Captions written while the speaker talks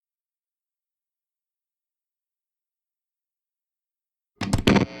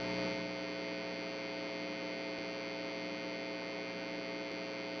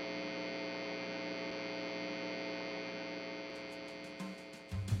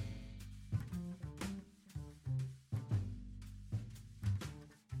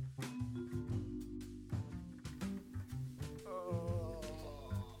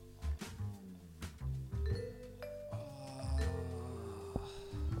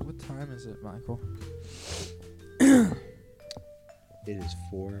time is it, Michael? It is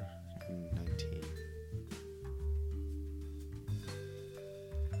 4:19.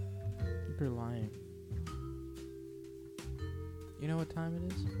 You're lying. You know what time it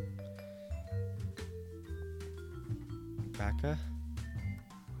is? Becca?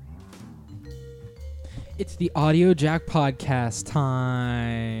 It's the Audio Jack podcast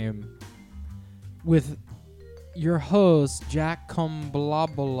time with your host, Jack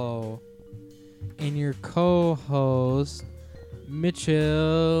Comblabolo, and your co-host,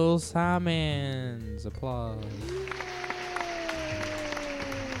 Mitchell Simons. Applause.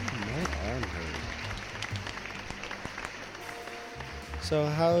 My arm hurt. So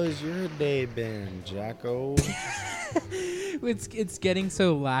how's your day been, Jacko? It's getting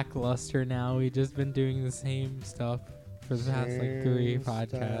so lackluster now. We've just been doing the same stuff for the past like 3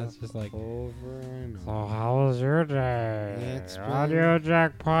 podcasts. Just like, over and over. so how was your day? It's been- Audio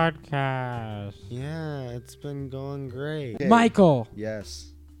Jack podcast. Yeah, it's been going great. Michael,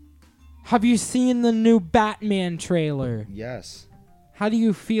 Yes. have you seen the new Batman trailer? Yes. How do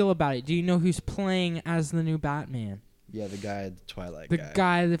you feel about it? Do you know who's playing as the new Batman? Yeah, the guy, the Twilight The guy.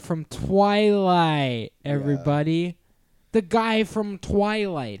 guy from Twilight, everybody. The guy from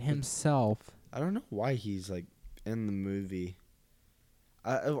Twilight himself. I don't know why he's like in the movie.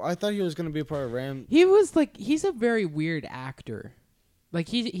 I thought he was gonna be a part of Ram. He was like, he's a very weird actor. Like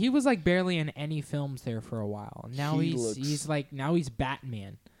he was like barely in any films there for a while. Now he's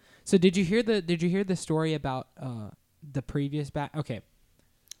Batman. So did you hear the story about the previous Okay.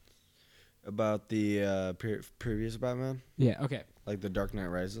 About the previous Batman, Yeah, okay. like the Dark Knight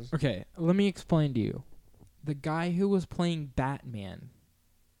Rises. Okay, let me explain to you. The guy who was playing Batman.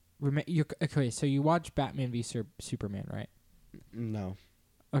 Okay, so you watch Batman v Superman, right? No,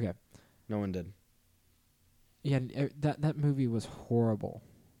 Okay. no one did. Yeah, that movie was horrible.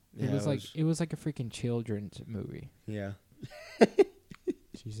 Yeah, It was like a freaking children's movie. Yeah.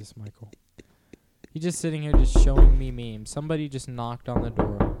 Jesus, Michael. He's just sitting here just showing me memes. Somebody just knocked on the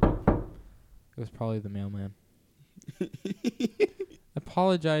door. It was probably the mailman.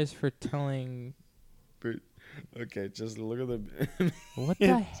 Apologize for telling. Okay, just look at the. What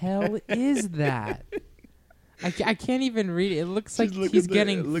the hell is that? I can't even read it. It looks like Just he's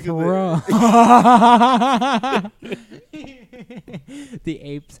getting look thrown. The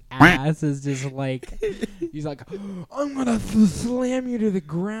ape's ass is just like, he's like, I'm gonna slam you to the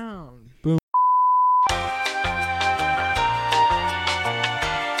ground. Boom.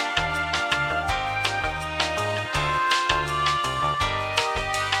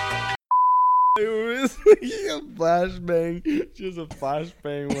 It was like a flashbang. Just a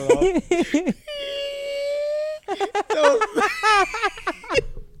flashbang went off.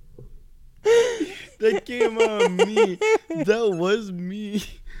 That came out of me. That was me.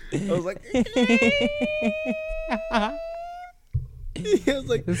 I was like, I was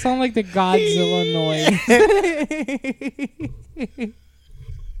like, It sounds like the Godzilla noise.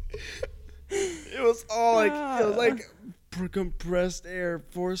 it was all like, it was like compressed air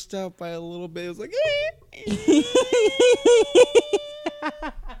forced out by a little bit. It was like,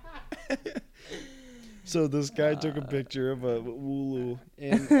 so this guy took a picture of a wooloo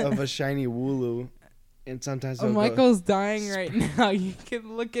and of a shiny wooloo, and sometimes he'll go, Michael's dying right now. You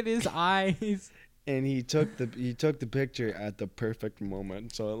can look at his eyes. and he took the picture at the perfect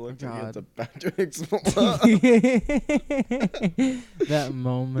moment, so it looked like it's God. about to explode. That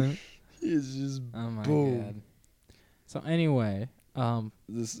moment. It's just Oh my boom. God. So anyway,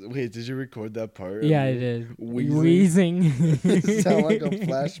 Wait, did you record that part? yeah, I did. Wheezing? Wheezing. Sound like a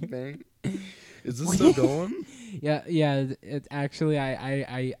flashbang. Is this still going? Yeah. It actually,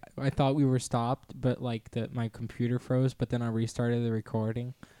 I thought we were stopped, but like my computer froze. But then I restarted the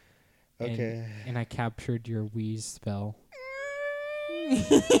recording. Okay. And I captured your wheeze spell.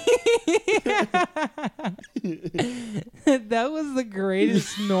 That was the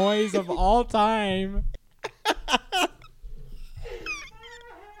greatest noise of all time.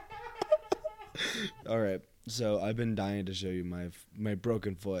 All right. So I've been dying to show you my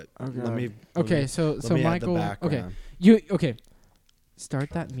broken foot. Okay. Let me. Okay, so let me add the Michael. background. Okay. Start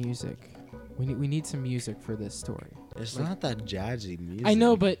that music. We need some music for this story. It's not that jazzy music. I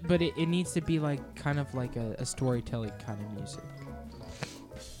know, but it needs to be like kind of like a storytelling kind of music.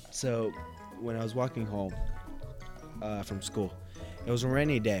 So when I was walking home from school, it was a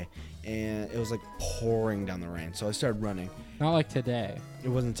rainy day, and it was like pouring down the rain. So I started running. Not like today. It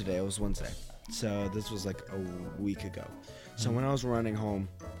wasn't today. It was Wednesday. So this was like a week ago. So when I was running home,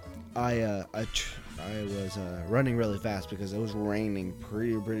 I was running really fast because it was raining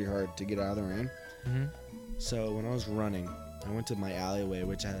pretty hard to get out of the rain. Mm-hmm. So when I was running, I went to my alleyway,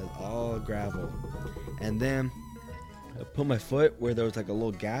 which has all gravel, and then I put my foot where there was like a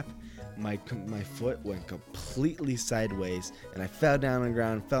little gap. My foot went completely sideways, and I fell down on the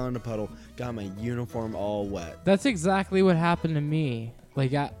ground, fell in a puddle, got my uniform all wet. That's exactly what happened to me.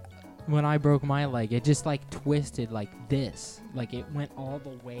 Like when I broke my leg, it just like twisted like this. Like it went all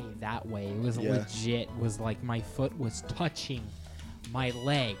the way that way. It was legit. It was like my foot was touching my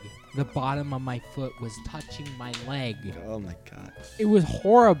leg. The bottom of my foot was touching my leg. Oh my God. It was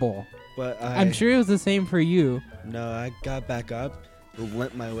horrible. But I'm sure it was the same for you. No, I got back up,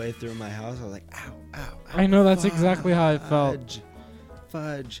 limped my way through my house. I was like, ow, ow, ow. I know that's exactly how it felt.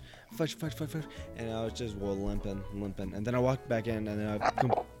 Fudge. And I was just limping. And then I walked back in, and then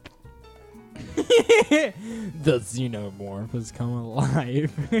the xenomorph has come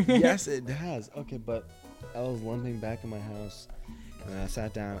alive. Yes, it has. Okay, but I was limping back in my house, and I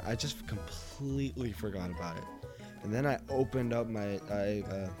sat down. I just completely forgot about it. And then I opened up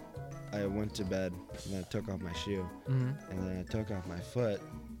I went to bed, and then I took off my shoe, and then I took off my foot.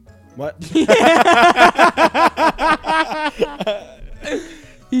 What?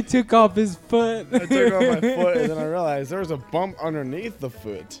 He took off his foot. I took off my foot, and then I realized there was a bump underneath the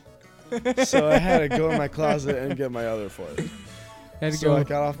foot. So I had to go in my closet and get my other foot. I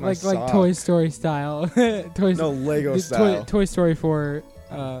got off my sock. Like Toy Story style. Lego style. Toy Story 4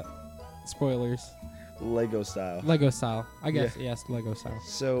 spoilers. Lego style. I guess, yes, Lego style.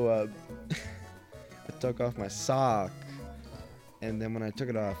 So I took off my sock, and then when I took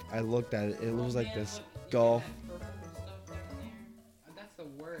it off, I looked at it. It was like this golf. That's the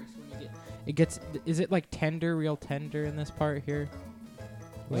worst when you get. Is it like tender, real tender in this part here?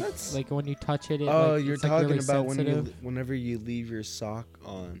 Like when you touch it. You're talking really about sensitive. whenever you leave your sock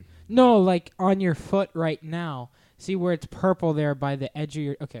on. No, like on your foot right now. See where it's purple there by the edge of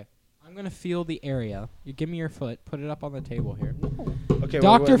your. Okay, I'm gonna feel the area. You give me your foot. Put it up on the table here. Okay,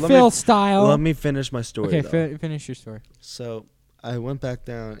 Dr. Phil style. Let me finish my story. Okay, finish your story. So I went back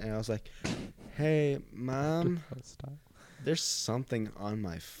down and I was like, "Hey, Mom, there's something on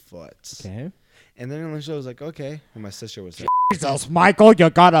my foot." Okay. And then Alicia was like, "Okay," and my sister was like, Jesus, Michael, you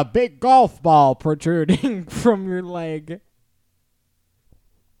got a big golf ball protruding from your leg.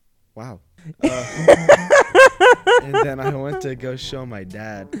 Wow. And then I went to go show my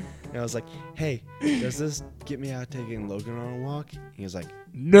dad. And I was like, "Hey, does this get me out taking Logan on a walk?" He was like,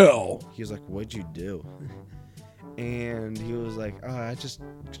 "No." He was like, "What'd you do?" And he was like, "Oh, I just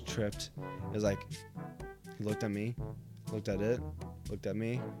tripped." It was like, he looked at me, looked at it, looked at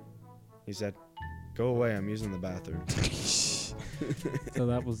me. He said, "Go away, I'm using the bathroom." So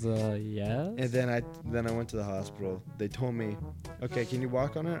that was yes. And then I went to the hospital. They told me, "Okay, can you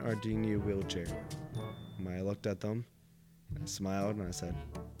walk on it or do you need a wheelchair?" And I looked at them, and I smiled, and I said,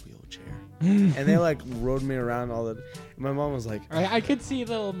 "Wheelchair." And they like rode me around all the. My mom was like, I could see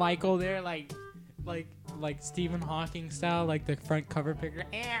little Michael there, like Stephen Hawking style, like the front cover picture.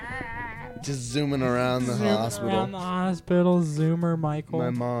 just zooming around the hospital. Around the hospital, zoomer Michael. My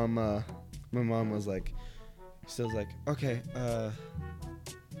mom was like, she was like, "Okay, oh,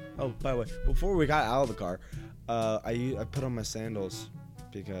 by the way, before we got out of the car, I put on my sandals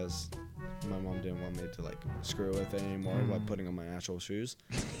because my mom didn't want me to like screw with it anymore by putting on my actual shoes."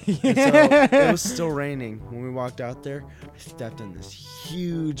 And so it was still raining when we walked out there. I stepped in this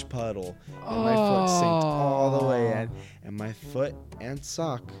huge puddle, and my foot sank all the way in, and my foot and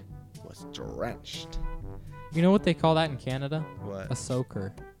sock was drenched. You know what they call that in Canada? What? A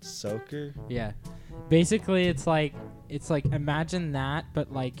soaker. Soaker? Yeah. Basically, it's like imagine that,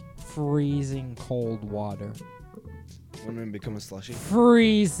 but like freezing cold water. Wouldn't it become a slushie?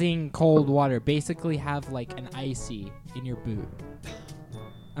 Freezing cold water. Basically, have like an icy in your boot.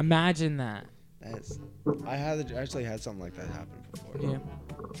 Imagine that. I actually had something like that happen before. Yeah.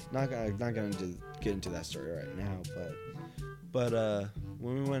 Not gonna get into that story right now, but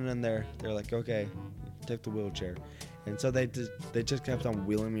when we went in there, they're like, "Okay, take the wheelchair." And so they just kept on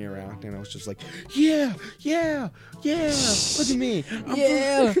wheeling me around, and I was just like, yeah, look at me.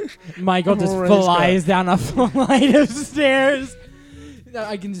 Yeah. Michael just flies down a flight of stairs.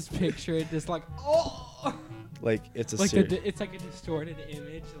 I can just picture it, just like, oh. Like it's it's like a distorted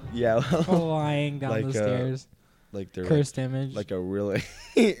image. Like yeah. Flying down the stairs. Like they're cursed image. Like a really,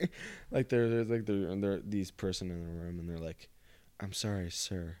 like there's like these person in the room, and they're like, "I'm sorry,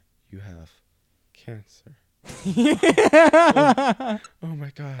 sir, you have cancer." Oh my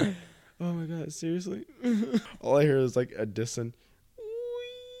god, seriously. All I hear is like a distant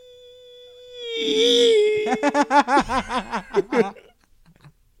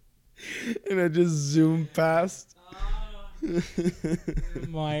and I just zoom past.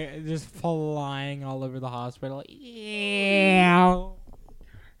 just flying all over the hospital. Yeah.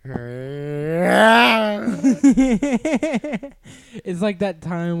 It's like that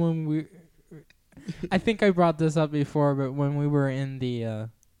time when I think I brought this up before, but when we were in the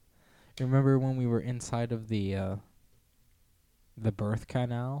remember when we were inside of the birth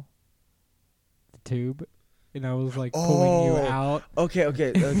canal, the tube, and I was like pulling you out. Okay.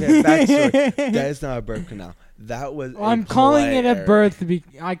 Backstory. That is not a birth canal. That was. I'm calling it a birth.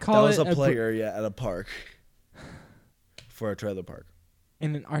 I call it that was a play area at a park. For a trailer park.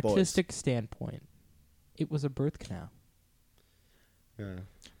 In an artistic standpoint, it was a birth canal. Yeah.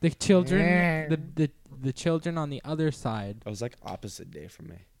 The children, the children on the other side. It was like opposite day for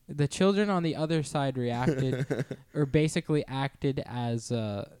me. The children on the other side reacted, or basically acted as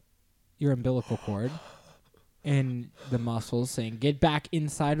your umbilical cord, and the muscles saying, "Get back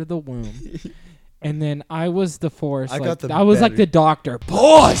inside of the womb." And then I was the force. I was like the doctor.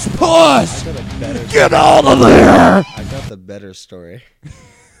 Push! Get out of there! I got the better story.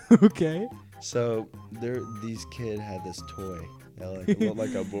 Okay. So these kid had this toy that looked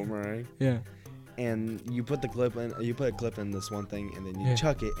like a boomerang. Yeah. And you put a clip in this one thing, and then you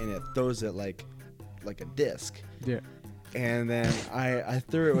chuck it, and it throws it like a disc. Yeah. And then I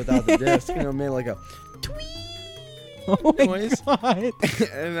threw it without the disc, and it made like a tweet noise. God.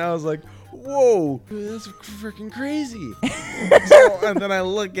 And I was like, whoa, that's freaking crazy. And then I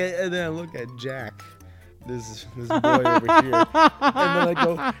look at Jack, this boy over here, and then I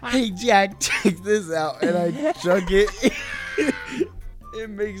go, hey Jack, check this out, and I chuck it. It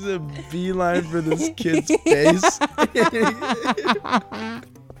makes a beeline for this kid's face.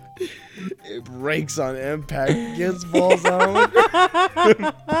 It breaks on impact, kids falls out.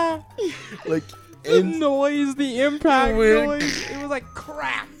 Like the noise, the impact noise. It was like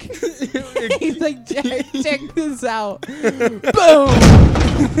crack. He's like, check this out. Boom.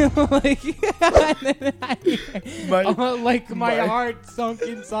 My heart sunk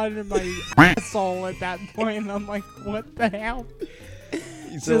inside of my soul at that point, and I'm like, what the hell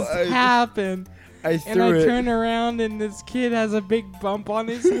just happened? I turn around, and this kid has a big bump on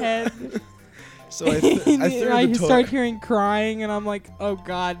his head. So I start hearing crying, and I'm like, oh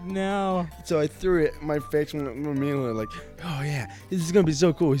God, no. So I threw it. My face went immediately like, oh yeah, this is gonna be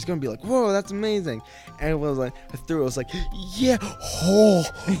so cool. He's gonna be like, whoa, that's amazing. And it was like, I threw it. I was like, yeah, oh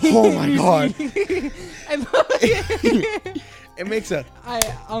my God. I love it. It makes a.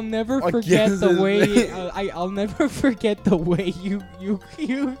 I'll never forget the way. I'll never forget the way you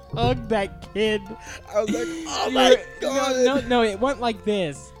hugged that kid. I was like, oh my God. No, it went like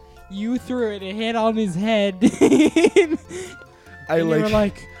this. You threw it, it hit on his head. You were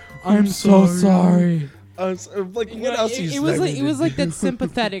like, I'm so sorry. I was like, what else it was like that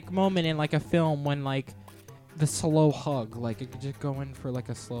sympathetic moment in like a film when like the slow hug, like it could just go in for like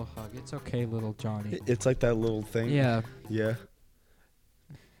a slow hug. It's okay, little Johnny. It's like that little thing. Yeah. Yeah.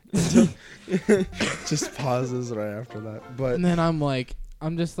 Just pauses right after that. But and then I'm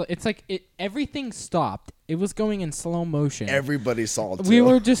just like, it's like everything stopped. It was going in slow motion. Everybody saw it too. We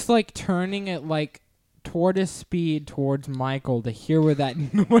were just like turning it like tortoise speed towards Michael to hear where that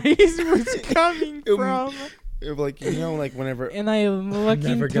noise was coming from. It like, you know, like whenever. And I'm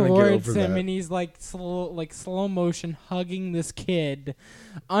looking towards him, and he's like slow motion hugging this kid.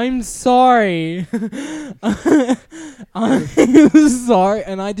 I'm sorry. I'm sorry,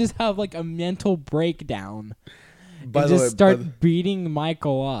 and I just have like a mental breakdown. Start beating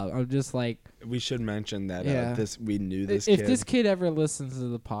Michael up. I'm just like. We should mention that we knew this kid. If this kid ever listens to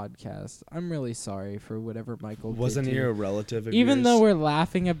the podcast, I'm really sorry for whatever Michael wasn't did. Wasn't he a relative of Even yours? though we're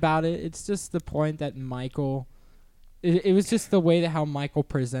laughing about it, it's just the point that Michael. It was just the way that how Michael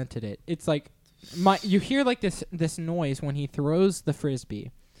presented it. It's like, you hear like this noise when he throws the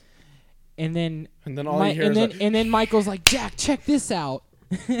frisbee, and then Michael's like, Jack, check this out.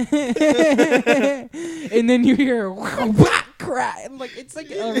 And then you hear whack, crack, and like it's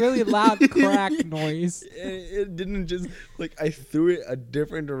like a really loud crack noise. It didn't just like I threw it a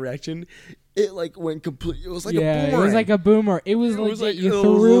different direction. It like went complete. It was like a boomerang. It was like a boomer. It was legit. Like, you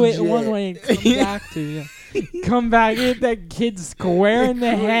threw it one way and come back to you. Come back, hit that kid square in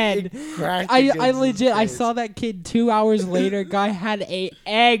the head. I legit. I saw that kid 2 hours later. Guy had a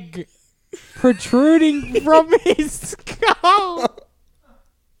egg protruding from his skull.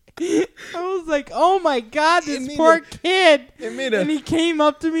 I was like, oh my God, this poor kid. And he came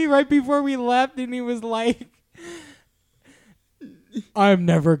up to me right before we left, and he was like, I'm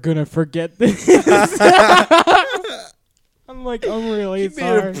never going to forget this. I'm like, I'm really he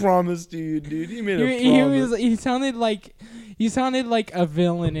sorry. He made a promise to you, dude. He made a promise. He sounded like a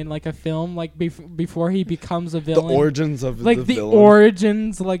villain in like a film, like before he becomes a villain. The origins of like the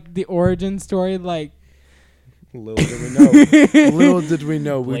villain. Like the origin story, like. Little did we know. Little did we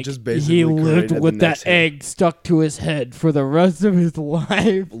know. We just basically he lived with that egg stuck to his head for the rest of his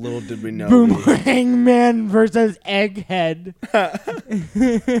life. Little did we know. Boomerang Man versus Egghead.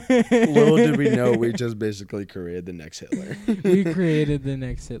 Little did we know. We just basically created the next Hitler. We created the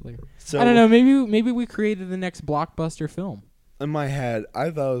next Hitler. So, I don't know. Maybe we created the next blockbuster film. In my head,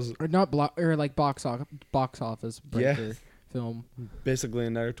 I thought it was or not box office breaker. Film. Basically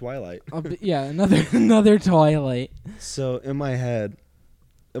another Twilight. Yeah, another Twilight. So in my head,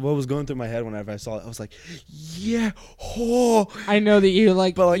 what was going through my head whenever I saw it, I was like, yeah, oh. I know that you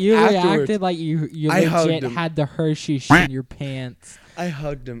you reacted like you legit him. had the Hershey shit in your pants. I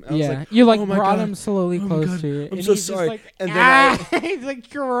hugged him. I was like, you oh brought God. him slowly close to you. I'm so sorry. And then he's like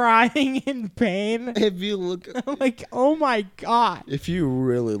crying in pain. If you look, I'm like, oh my God. If you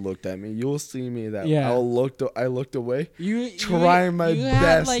really looked at me, you'll see me that I looked away. Trying my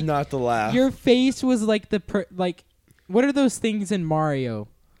best not to laugh. Your face was like what are those things in Mario?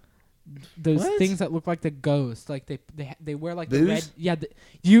 Those things that look like the ghost, like they wear like Boos? the red. Yeah,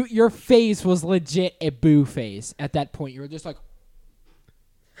 your face was legit a boo face at that point. You were just like.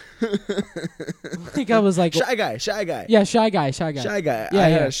 I think I was like shy guy. Yeah, shy guy. Yeah, I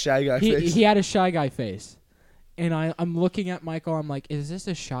had a shy guy face. He had a shy guy face, and I'm looking at Michael. I'm like, is this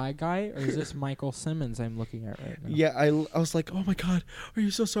a shy guy or is this Michael Simmons I'm looking at right now? Yeah, I was like, oh my God, are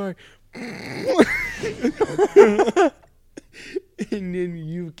you so sorry? And then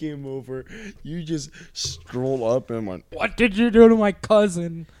you came over. You just strolled up and went, what did you do to my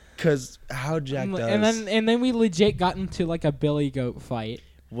cousin? Because how Jack does. And then we legit got into like a billy goat fight.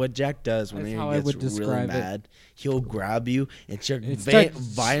 What Jack does when he gets really mad, he'll grab you and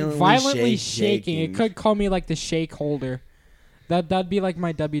violently shaking. It could call me like the shake holder. That'd be like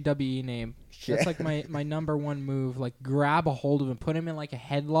my WWE name. Yeah. That's like my number one move. Like grab a hold of him, put him in like a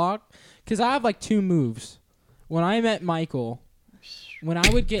headlock. Because I have like two moves. When I met Michael, when I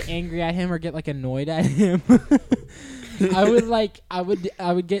would get angry at him or get like annoyed at him, I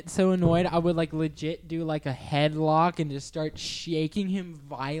would get so annoyed I would like legit do like a headlock and just start shaking him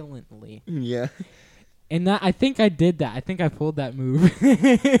violently. Yeah. And I think I did that. I think I pulled that move.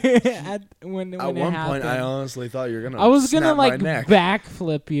 At one point, I honestly thought you were gonna. I was gonna like neck.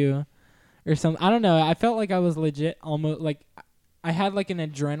 backflip you, or something. I don't know. I felt like I was legit, almost like I had like an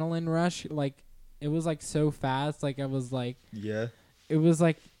adrenaline rush. Like it was like so fast. Like I was like, yeah. It was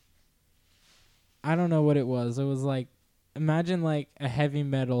like, I don't know what it was. It was like, imagine like a heavy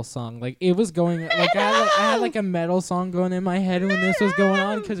metal song. Like it was going like I had like a metal song going in my head when this was going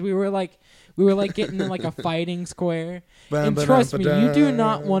on because we were like getting in like a fighting square. And trust me, you do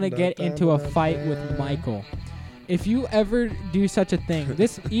not want to get into a fight with Michael. If you ever do such a thing,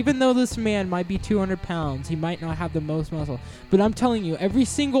 even though this man might be 200 pounds, he might not have the most muscle. But I'm telling you, every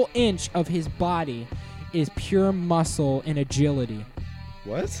single inch of his body is pure muscle and agility.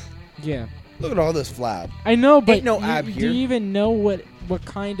 What? Yeah. Look at all this flab. I know, but ain't no ab here. Do you even know what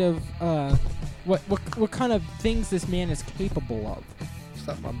kind of what kind of things this man is capable of?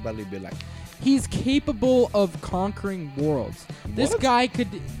 Stop my belly be like. He's capable of conquering worlds. What? This guy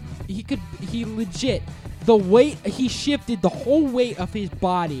he legit he shifted the whole weight of his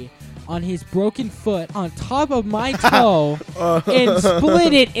body on his broken foot on top of my toe and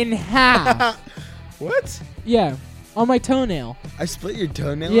split it in half. What? Yeah, on my toenail. I split your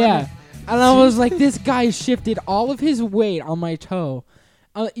toenail? Yeah. And I was like, this guy shifted all of his weight on my toe.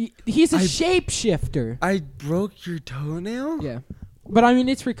 He's a shapeshifter. I broke your toenail? Yeah. But I mean,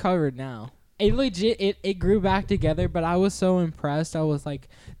 it's recovered now. It grew back together, but I was so impressed. I was like,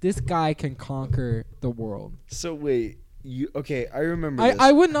 this guy can conquer the world. So wait, I remember this.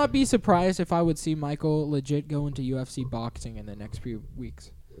 I would not be surprised if I would see Michael legit go into UFC boxing in the next few weeks.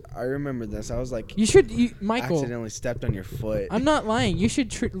 I remember this. I was like, Michael, accidentally stepped on your foot. I'm not lying. You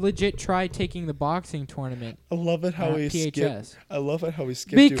should legit try taking the boxing tournament. I love it how he skipped. I love it how he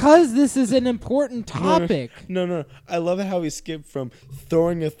skipped. Because this is an important topic. No. I love it how he skipped from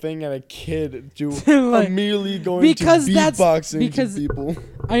throwing a thing at a kid to like, immediately going to beatboxing to people.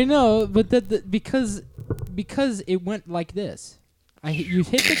 I know, but because it went like this. You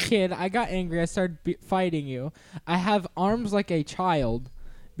hit the kid. I got angry. I started fighting you. I have arms like a child.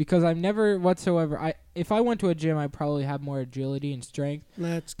 Because I've never whatsoever. If I went to a gym, I'd probably have more agility and strength.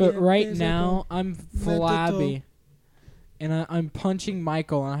 But right now, I'm flabby, and I'm punching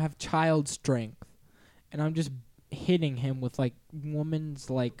Michael, and I have child strength, and I'm just hitting him with like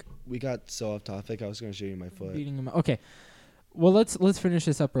woman's like. We got so off topic. I was going to show you my foot. Beating him. Okay, Well, let's finish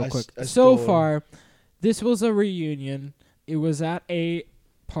this up real quick. I So stole far, this was a reunion. It was at a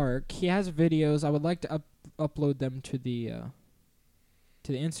park. He has videos. I would like to upload them to the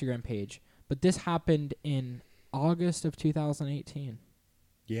Instagram page. But this happened in August of 2018.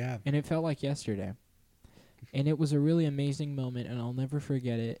 Yeah. And it felt like yesterday. And it was a really amazing moment, and I'll never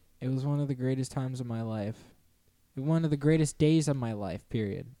forget it. It was one of the greatest times of my life. One of the greatest days of my life,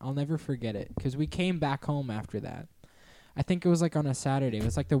 period. I'll never forget it. Because we came back home after that. I think it was like on a Saturday. It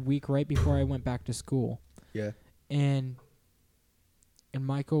was like the week right before I went back to school. Yeah. And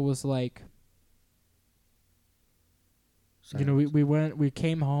Michael was like, we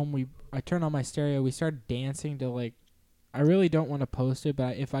came home, I turned on my stereo, we started dancing to like, I really don't want to post it,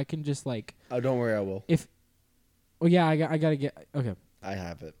 but if I can just like. Oh, don't worry, I will. Yeah, I gotta get, okay. I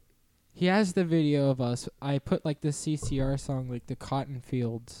have it. He has the video of us. I put like the CCR song, like the Cotton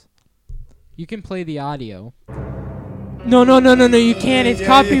Fields. You can play the audio. No, you can't. It's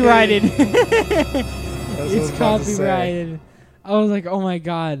copyrighted. It's copyrighted. I was like, oh my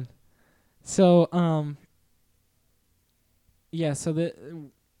God. So, yeah, so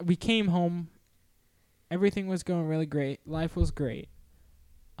we came home. Everything was going really great. Life was great.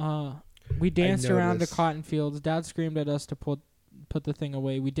 We danced around the cotton fields. Dad screamed at us to put the thing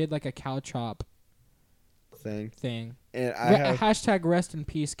away. We did like a cow chop thing. And hashtag rest in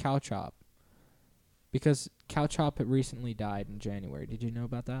peace cow chop. Because cow chop had recently died in January. Did you know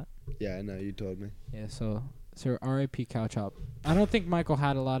about that? Yeah, I know. You told me. Yeah, so R.I.P. cow chop. I don't think Michael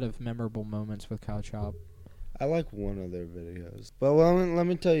had a lot of memorable moments with cow chop. I like one of their videos. But let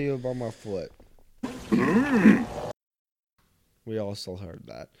me tell you about my foot. We also heard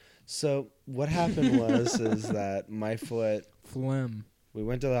that. So what happened is that my foot... Phlegm. We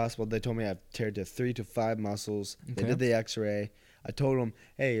went to the hospital. They told me I have teared to 3 to 5 muscles. Okay. They did the x-ray. I told them,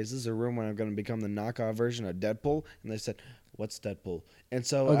 hey, is this a room where I'm going to become the knockoff version of Deadpool? And they said, what's Deadpool? And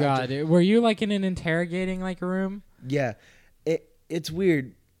so... Oh, God. Were you like in an interrogating like room? Yeah. It's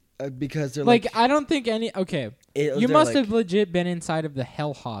weird because they're like... I don't think any... Okay. You must have legit been inside of the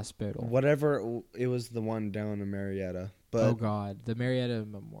hell hospital. Whatever. It was the one down in Marietta. But, oh, God. The Marietta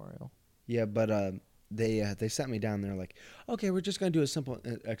Memorial. Yeah, but they sat me down there like, okay, we're just going to do a simple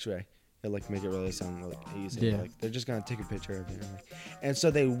x-ray. They like make it really sound like easy. Yeah. Like they're just going to take a picture of it. And so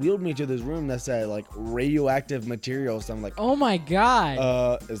they wheeled me to this room that said like radioactive materials. So I'm like, oh, my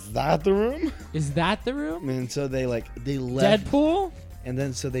God. Is that the room? Is that the room? And so they left. Deadpool? And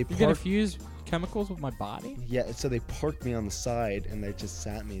then so they You're going to fuse chemicals with my body? Yeah, so they parked me on the side and they just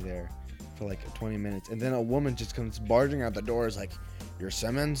sat me there for like 20 minutes. And then a woman just comes barging out the door. Is like, you're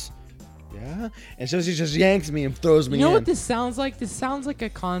Simmons? Yeah. And so she just yanks me and throws me in. You know what this sounds like? This sounds like a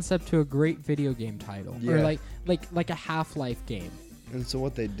concept to a great video game title. Yeah. Or like a Half-Life game. And so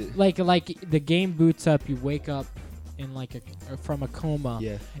what they did. Like the game boots up, you wake up in like from a coma.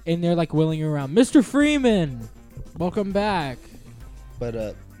 Yeah. And they're like wheeling you around. Mr. Freeman, welcome back.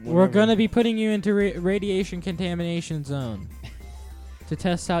 But we're gonna be putting you into radiation contamination zone to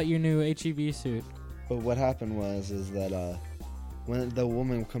test out your new HEV suit. But what happened is that when the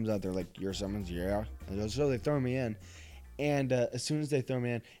woman comes out there like, you're Simmons? Yeah. And so they throw me in. And as soon as they throw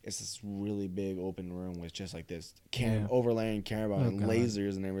me in, it's this really big open room with just like this overlaying camera and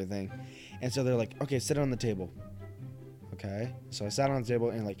lasers and everything. And so they're like, okay, sit on the table. Okay. So I sat on the table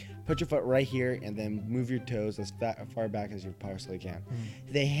and like, put your foot right here and then move your toes as far back as you possibly can.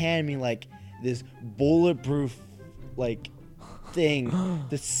 They hand me like this bulletproof like thing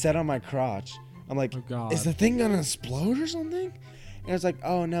that's set on my crotch. I'm like, is the thing gonna explode or something? And it's like,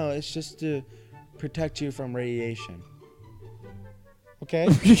 oh no, it's just to protect you from radiation. Okay.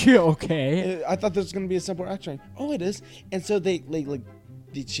 Okay. I thought this was gonna be a simple X-ray. Oh, it is. And so they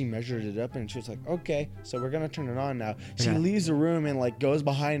she measured it up and she was like, okay, so we're gonna turn it on now. She leaves the room and like goes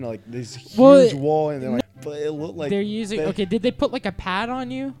behind like this huge wall and they're like, but it looked like they're using. Okay, did they put like a pad on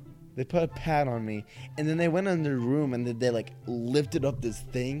you? They put a pad on me, and then they went in the room and they like lifted up this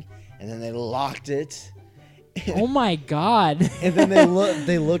thing, and then they locked it. Oh my God! And then they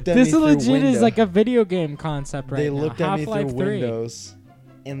looked at me through windows. This legit is like a video game concept right now. They looked at me through windows,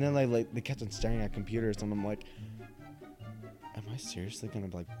 and then they kept on staring at computers, and I'm like, am I seriously gonna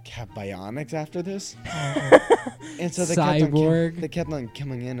like have bionics after this? And so they kept on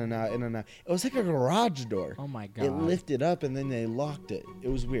coming in and out, in and out. It was like a garage door. Oh my God! It lifted up and then they locked it. It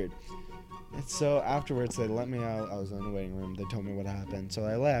was weird. And so afterwards they let me out. I was in the waiting room. They told me what happened. So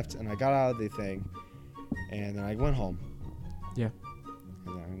I left and I got out of the thing, and then I went home. Yeah.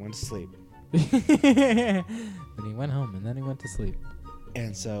 And then I went to sleep. And he went home and then he went to sleep.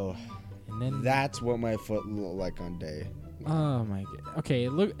 And so, and then that's what my foot looked like on day. Oh my God. Okay,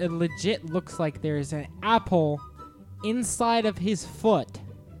 it legit looks like there's an apple inside of his foot,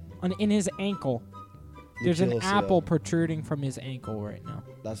 in his ankle. There's an apple protruding from his ankle right now.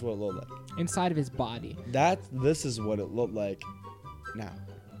 That's what it looked like. Inside of his body. This is what it looked like now.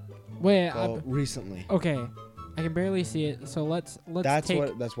 Wait, recently. Okay. I can barely see it, so let's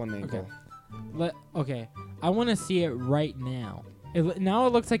that's one ankle. Okay. I want to see it right now. Now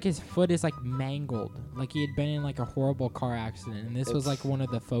it looks like his foot is like mangled, like he had been in like a horrible car accident, and this was like one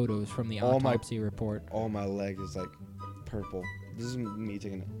of the photos from the autopsy report. All my leg is like purple. This is me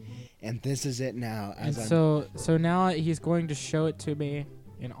taking it, and this is it now. So now he's going to show it to me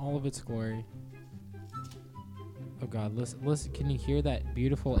in all of its glory. Oh God, listen! Can you hear that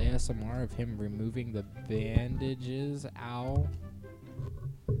beautiful ASMR of him removing the bandages? Ow!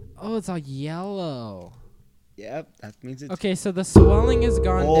 Oh, it's all yellow. Yep, that means it's... Okay, so the swelling is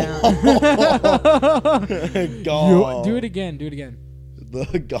gone down. Gong. Do it again.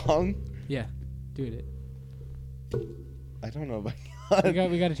 The gong? Yeah, do it. I don't know if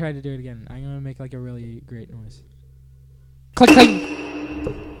we got to try to do it again. I'm going to make like a really great noise. Click, click.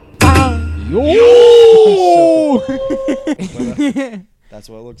 Yo! That's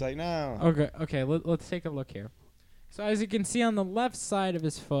what it looks like now. Okay, let's take a look here. So as you can see on the left side of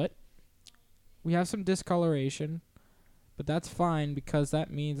his foot, we have some discoloration, but that's fine because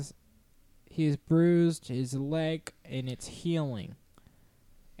that means he's bruised his leg and it's healing.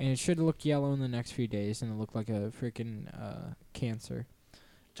 And it should look yellow in the next few days and it look like a freaking cancer.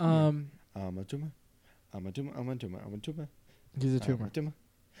 I'm a tumor. I'm a tumor. He's a tumor.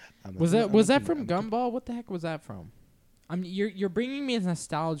 Was that from Gumball? What the heck was that from? You're bringing me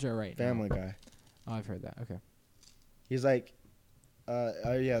nostalgia right now. Family Guy. Oh, I've heard that. Okay. He's like,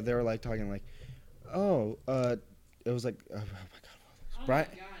 yeah, they were like talking like, it was like, oh my God. My God,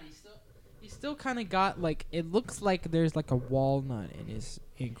 he still kind of got like, it looks like there's like a walnut in his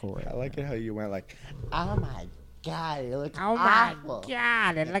ankle right I like now. it how you went like, oh my God, it looks awful. Oh my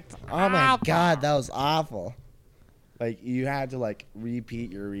God, it looks awful. Oh my God, that was awful. Like, you had to like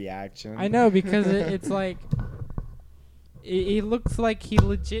repeat your reaction. I know, because it's like, it looks like he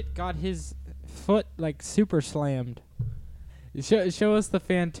legit got his foot like super slammed. Show us the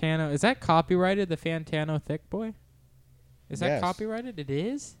Fantano. Is that copyrighted, the Fantano Thick Boy? Is that copyrighted? It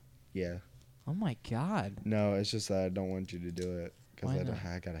is? Yeah. Oh my God. No, it's just that I don't want you to do it because I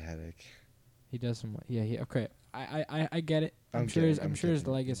got a headache. He does some. Yeah. Okay. I get it. I'm sure his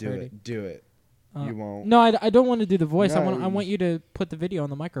leg is hurting. Do it. You won't. No, I don't want to do the voice. No, I want you to put the video on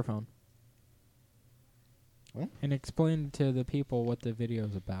the microphone. What? And explain to the people what the video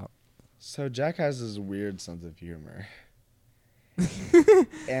is about. So Jack has this weird sense of humor.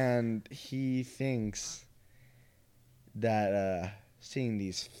 And he thinks that seeing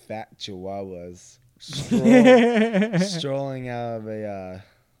these fat chihuahuas strolling out of a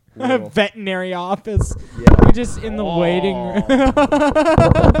veterinary office. Yeah. We're just in the waiting room.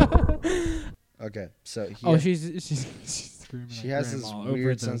 Okay, so she's screaming. She has this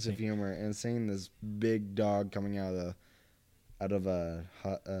weird sense of humor, and seeing this big dog coming out of a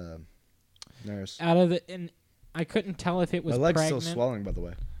nurse. And I couldn't tell if it was pregnant. My leg's still swelling, by the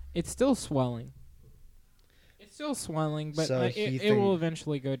way. It's still swelling. But so it will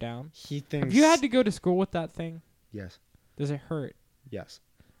eventually go down. He thinks. Have you had to go to school with that thing? Yes. Does it hurt? Yes.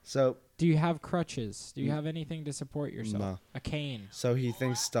 So. Do you have crutches? Do you have anything to support yourself? No. A cane. So he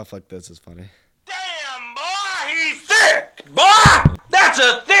thinks stuff like this is funny. Damn, boy, he's thick! Boy! That's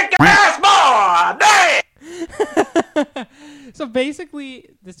a thick-ass boy! Damn! So basically,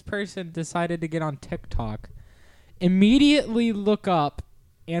 this person decided to get on TikTok, immediately look up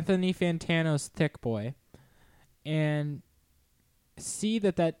Anthony Fantano's Thick Boy, and see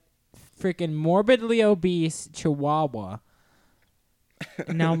that freaking morbidly obese chihuahua.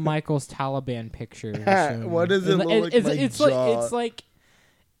 Now Michael's Taliban picture. What does it look like? It's like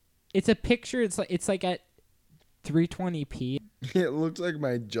it's a picture. It's like at 320p. It looks like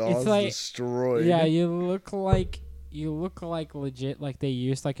my jaw's destroyed. Yeah, you look like legit. Like they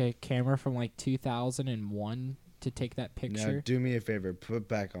used like a camera from like 2001 to take that picture. Now do me a favor, put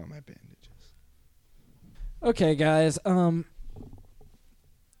back on my bandages. Okay, guys.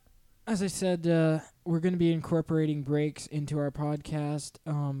 As I said, we're going to be incorporating breaks into our podcast.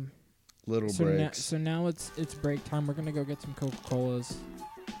 Little breaks. So now it's break time. We're going to go get some Coca-Colas.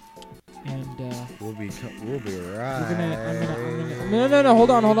 And we'll be right. I'm gonna no, hold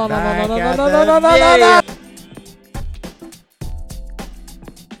on. No.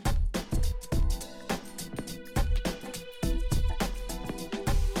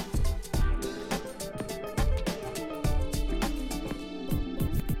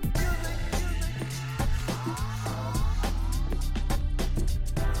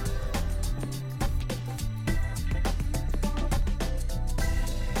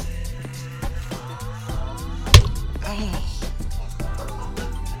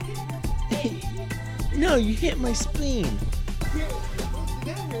 No, you hit my spleen.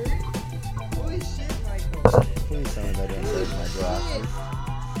 That hurt. Holy shit, Michael. Please tell me that didn't hurt my glasses.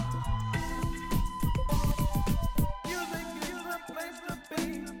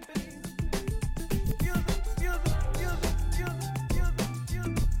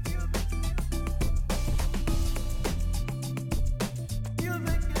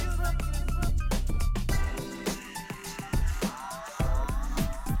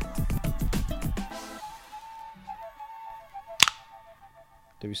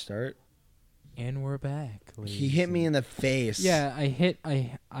 Did we start? And we're back. He hit me in the face. Yeah,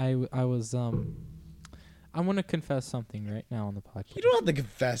 I was I want to confess something right now on the podcast. You don't have to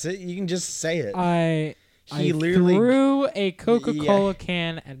confess it. You can just say it. I literally threw a Coca-Cola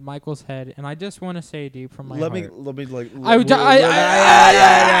can at Michael's head, and I just want to say deep from my heart. Let me like. I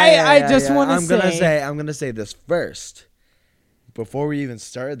just want to say. I'm gonna say this first. Before we even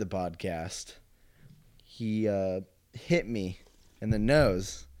started the podcast, he hit me in the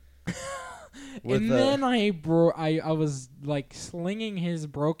nose. And then I was like slinging his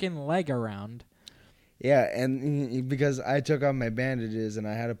broken leg around. Yeah, and because I took off my bandages and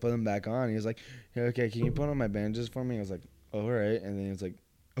I had to put them back on, he was like, "Hey, okay, can you put on my bandages for me?" I was like, "Oh, all right." And then he was like,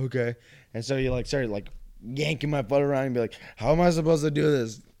 "Okay." And so he like started like yanking my foot around and be like, "How am I supposed to do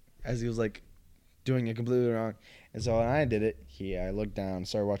this?" As he was like doing it completely wrong. And so when I did it, I looked down,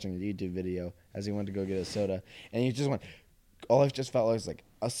 started watching a YouTube video as he went to go get a soda, and he just went. All I just felt like was like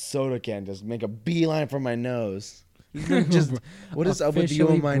a soda can just make a beeline for my nose. Just what is up with you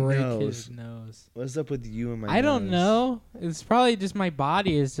and my nose? What's up with you and my nose? I don't know. It's probably just my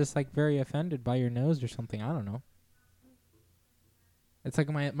body is just like very offended by your nose or something. I don't know. It's like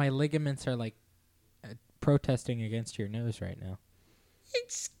my ligaments are like protesting against your nose right now.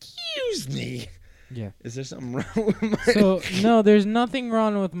 Excuse me. Yeah. Is there something wrong with my... So, no, there's nothing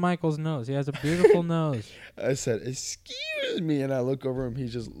wrong with Michael's nose. He has a beautiful nose. I said, "Excuse me," and I look over him. He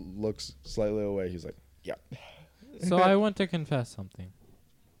just looks slightly away. He's like, "Yeah." So I want to confess something.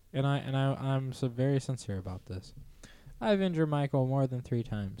 I'm so very sincere about this. I've injured Michael more than 3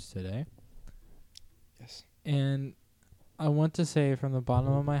 times today. Yes. And I want to say from the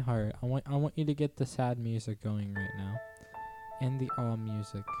bottom of my heart, I want you to get the sad music going right now. And the awe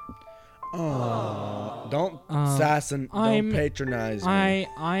music. Oh, don't sass and don't patronize me.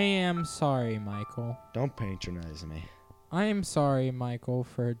 I am sorry, Michael. Don't patronize me. I am sorry, Michael,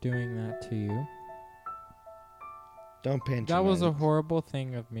 for doing that to you. Don't patronize. That was a horrible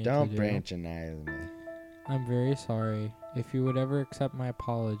thing of me to do. Don't patronize me. I'm very sorry. If you would ever accept my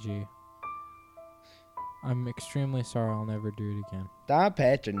apology, I'm extremely sorry. I'll never do it again. Don't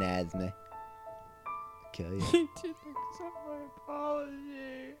patronize me. I'll kill you. He didn't accept my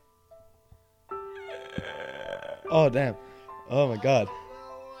apology. Oh, damn. Oh, my God.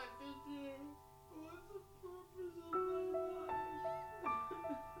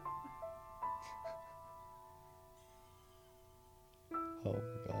 Oh,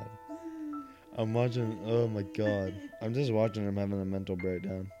 my God. I'm watching. Oh, my God. I'm just watching him having a mental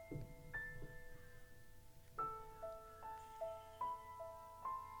breakdown.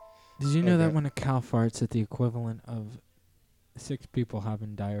 Did you know that when a cow farts, it's the equivalent of 6 people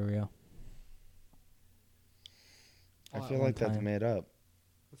having diarrhea? I feel like that's made up.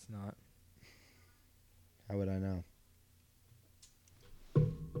 It's not. How would I know? Because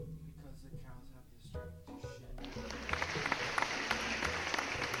the cows have the strength to shit.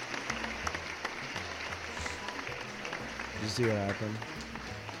 Did you see what happened?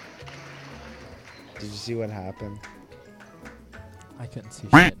 Did you see what happened? I couldn't see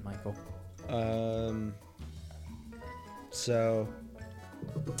shit, Michael. So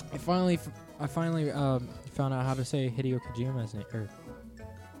I finally found out how to say Hideo Kojima's name.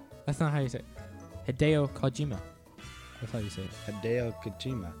 That's not how you say it. Hideo Kojima. That's how you say it. Hideo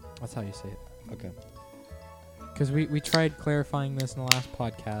Kojima. That's how you say it. Okay. Because we tried clarifying this in the last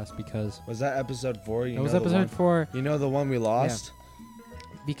podcast because... Was that episode 4? It was episode 4. You know the one we lost?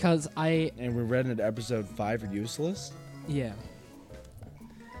 Yeah. Because And we read it episode 5 useless? Yeah.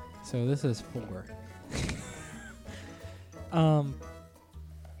 So this is 4.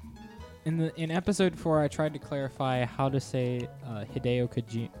 In episode 4, I tried to clarify how to say Hideo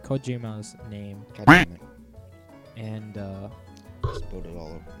Kojima's name. God damn it. And spilled it all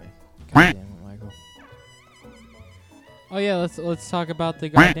over me. God damn it, Michael. Oh yeah, let's talk about the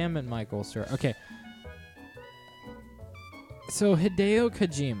goddamn it, Michael, sir. Okay. So Hideo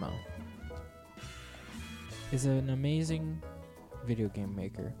Kojima is an amazing video game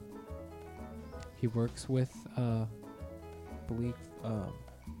maker. He works with, I believe,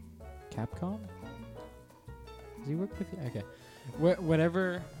 Capcom? Does he work with you? Okay.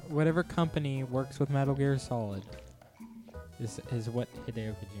 Whatever company works with Metal Gear Solid is what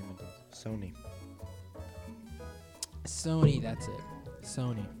Hideo Kojima does. Sony, that's it.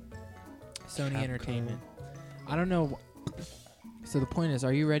 Sony Capcom. Entertainment. I don't know. So the point is,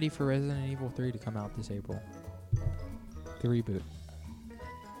 are you ready for Resident Evil 3 to come out this April? The reboot.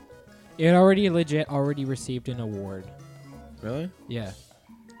 It already received an award. Really? Yeah.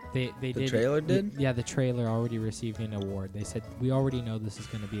 They The did. trailer did? Yeah, the trailer already received an award. They said, we already know this is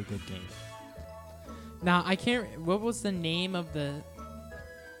going to be a good game. Now, I can't... What was the name of the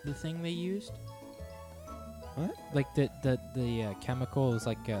thing they used? What? Like the chemical was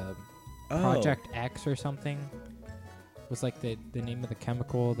like Project X or something. Was like the name of the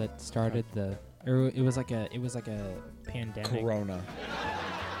chemical that started the... Or it was like a pandemic. Corona.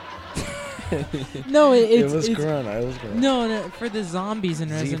 No, It was Corona. No, for the zombies in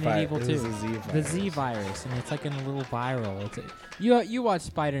Resident Evil 2. It was the Z virus. The Z virus, and it's like in a little viral. You watch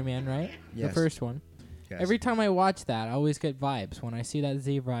Spider-Man, right? Yes. The first one. Yes. Every time I watch that, I always get vibes. When I see that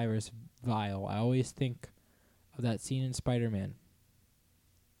Z virus vial, I always think of that scene in Spider-Man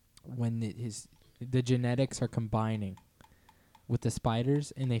when the genetics are combining with the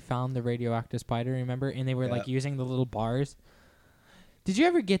spiders, and they found the radioactive spider. Remember? And they were like using the little bars. Did you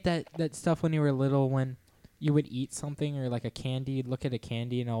ever get that stuff when you were little, when you would eat something or like a candy, you'd look at a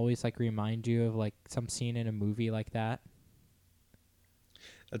candy and always like remind you of like some scene in a movie like that?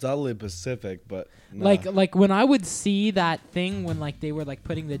 It's oddly specific, but nah. Like when I would see that thing when like they were like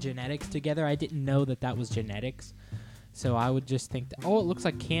putting the genetics together, I didn't know that was genetics. So I would just think that, oh, it looks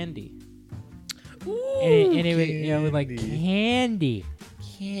like candy. Ooh, and it would like candy.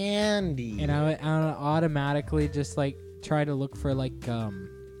 Candy. And I would automatically just like try to look for like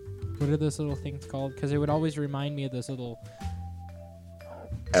what are those little things called? Because it would always remind me of those little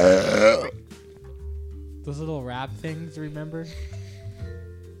wrap things. Remember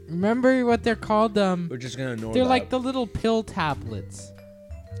what they're called? We're just gonna ignore they're that. like the little pill tablets.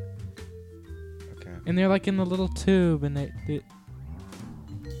 Okay. And they're like in the little tube, and they I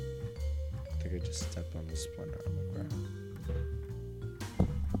think I just stepped on the splinter on the ground.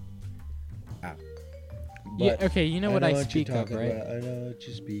 Ow. yeah. Okay, you know what I you're speak of, talking right? about. I know what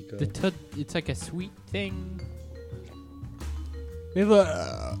you speak of. It's like a sweet thing.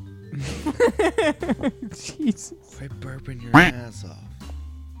 Jesus. Quit burping your ass off.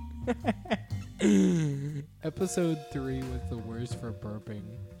 Episode 3 was the worst for burping.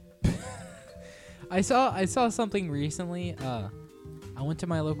 I saw something recently. I went to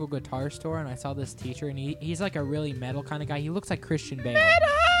my local guitar store and I saw this teacher, and he's like a really metal kind of guy. He looks like Christian Bale.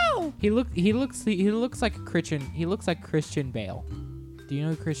 Metal. He looks like a Christian. He looks like Christian Bale. Do you know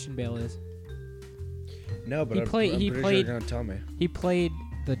who Christian Bale is? No, but I'm played. pretty sure you're gonna tell me. He played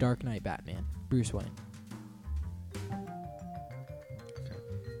the Dark Knight Batman, Bruce Wayne.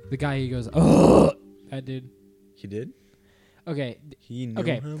 The guy who goes, oh, that dude. He did? Okay. He knew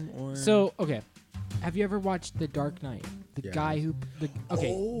him, or So, okay. Have you ever watched The Dark Knight? The guy who...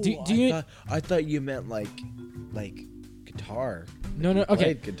 okay. Oh, do you... I thought you meant like guitar. No, okay.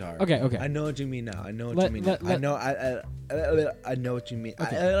 Played guitar. Okay. I know what you mean now. I know what you mean. I know what you mean.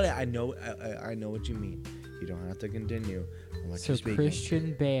 Okay. I know what you mean. You don't have to continue. I'll let So you speak.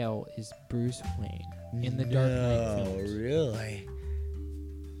 Christian Bale is Bruce Wayne in the Dark Knight films. Really?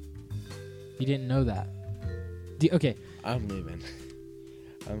 You didn't know that. Okay. I'm leaving.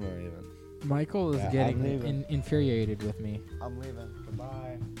 Michael is I'm getting leaving. infuriated with me. I'm leaving.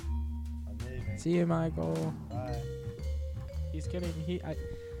 Goodbye. I'm leaving. See you, Michael. Bye. He's getting...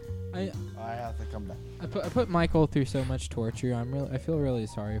 I have to come back. I put Michael through so much torture. I feel really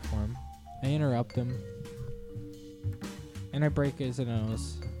sorry for him. I interrupt him, and I break his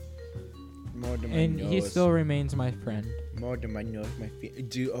nose, More than my and nose. he still remains my friend. More than my nose, my feet.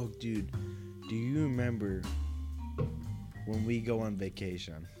 Dude, do you remember when we go on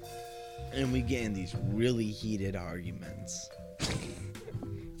vacation and we get in these really heated arguments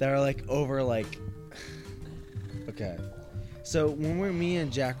that are like over like... Okay. So when me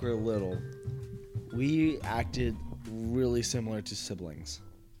and Jack were little, we acted really similar to siblings.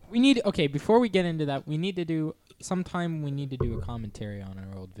 Before we get into that, we need to do a commentary on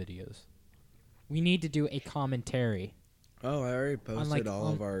our old videos. We need to do a commentary. Oh, I already posted all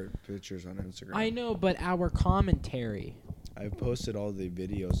of our pictures on Instagram. I know, but our commentary. I posted all the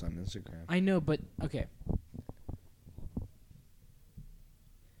videos on Instagram. I know, but okay.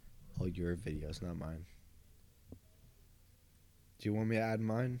 All your videos, not mine. Do you want me to add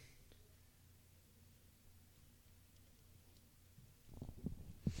mine?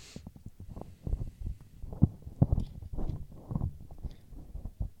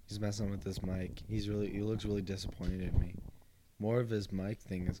 He's messing with this mic. He looks really disappointed in me. More of his mic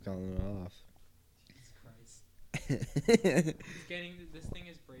thing is going off. Jesus Christ. This thing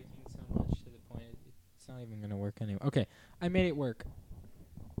is breaking so much to the point it's not even gonna work anymore. Okay, I made it work.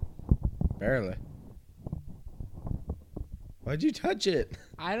 Barely. Why'd you touch it?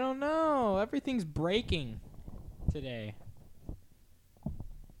 I don't know. Everything's breaking today.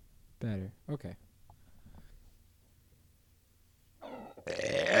 Better. Okay.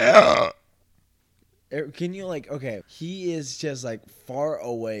 Can you okay, he is just far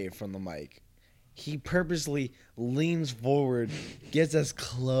away from the mic. He purposely leans forward, gets as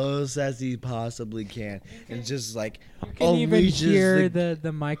close as he possibly can, and just you can even hear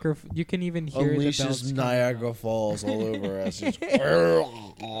the microphone. You can even hear the belts. Unleashes Niagara Falls all over us.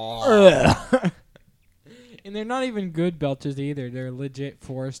 And they're not even good belches either. They're legit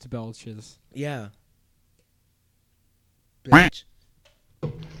forced belches. Yeah. Bitch.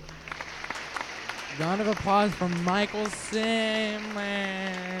 Round of applause for Michael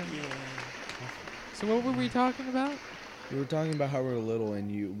Simon. So what were we talking about? We were talking about how we were little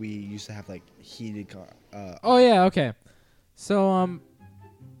and we used to have heated oh yeah, okay. So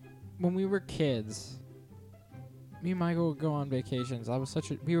when we were kids, me and Michael would go on vacations.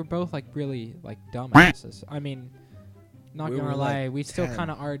 We were both really dumbasses. I mean, not gonna lie, we still 10.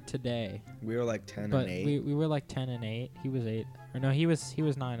 kind of are today. We were 10 but and 8. we were 10 and 8. He was 8. Or no, he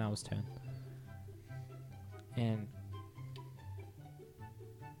was 9, I was 10. And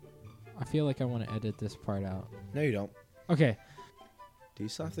I feel like I want to edit this part out. No, you don't. Okay. Do you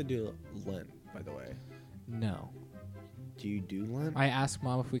still have to do Lent, by the way? No. Do you do Lent? I asked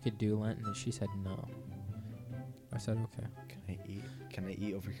Mom if we could do Lent, and she said no. I said okay. Can I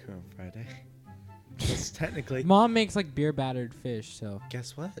eat over here on Friday? Because technically... Mom makes beer battered fish, so...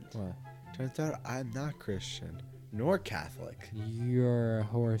 Guess what? What? Turns out I'm not Christian, nor Catholic. You're a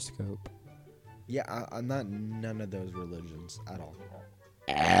horoscope. Yeah, I'm not none of those religions at all.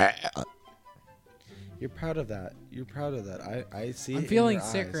 You're proud of that. I see. I'm feeling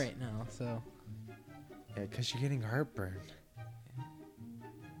sick right now, so. Yeah, because you're getting heartburn.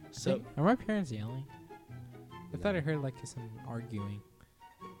 So. Are my parents yelling? I thought I heard some arguing.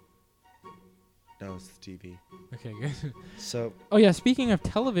 No, it's the TV. Okay, good. So. Oh yeah, speaking of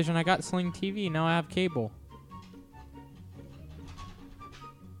television, I got Sling TV. Now I have cable.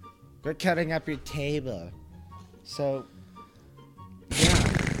 We're cutting up your table. So. Yeah.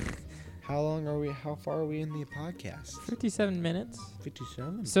 How far are we in the podcast? 57 minutes.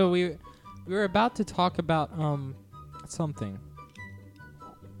 57. So we were about to talk about something.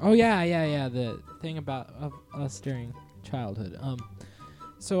 Oh yeah, the thing about us during childhood.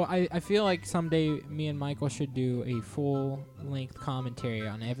 So I feel like someday me and Michael should do a full length commentary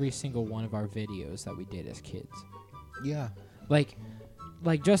on every single one of our videos that we did as kids. Yeah. Like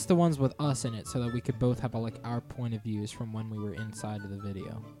just the ones with us in it, so that we could both have our point of views from when we were inside of the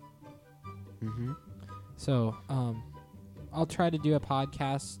video. Mhm. So I'll try to do a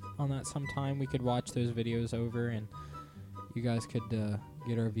podcast on that sometime. We could watch those videos over, and you guys could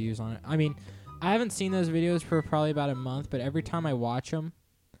get our views on it. I mean, I haven't seen those videos for probably about a month, but every time I watch them,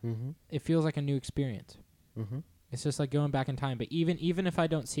 it feels like a new experience. It's just like going back in time. But even if I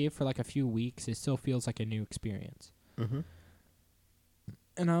don't see it for a few weeks, it still feels like a new experience.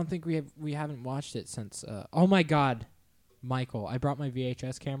 And I don't think we haven't watched it since. Oh my God, Michael! I brought my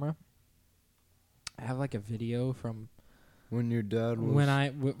VHS camera. I have a video from when your dad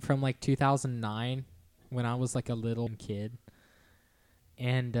was from 2009 when I was a little kid,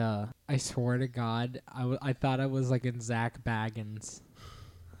 and I swear to God I thought I was in Zach Baggins,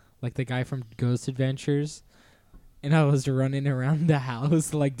 the guy from Ghost Adventures, and I was running around the house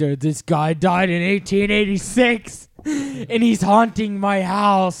this guy died in 1886 and he's haunting my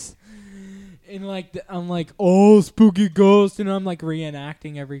house. And I'm oh, spooky ghost, and I'm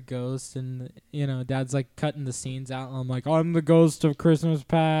reenacting every ghost, and Dad's cutting the scenes out, and I'm I'm the ghost of Christmas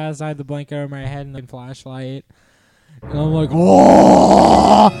past. I had the blanket over my head and the flashlight, and I'm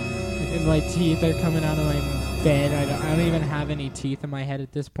oh, and my teeth are coming out of my bed. I don't even have any teeth in my head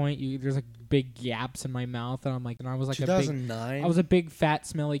at this point. There's big gaps in my mouth, and I'm and I was 2009. I was a big fat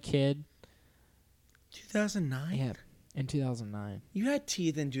smelly kid. 2009. Yeah. In 2009. You had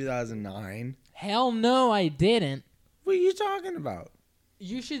teeth in 2009? Hell no, I didn't. What are you talking about?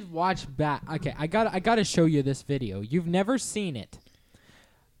 You should watch back. Okay, I gotta show you this video. You've never seen it.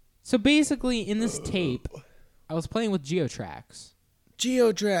 So basically, in this tape, I was playing with Geotracks.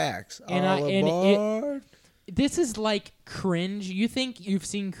 And this is cringe. You think you've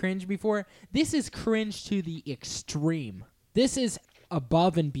seen cringe before? This is cringe to the extreme. This is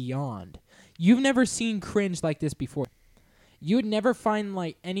above and beyond. You've never seen cringe like this before. You would never find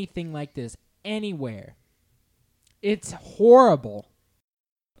like anything like this anywhere. It's horrible.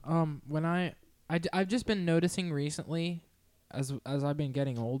 When I've just been noticing recently, as I've been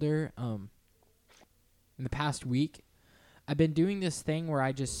getting older, in the past week, I've been doing this thing where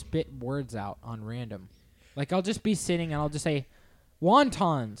I just spit words out on random. Like I'll just be sitting and I'll just say,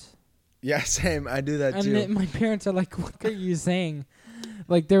 wontons. Yeah, same. I do that And too. then my parents are like, what are you saying?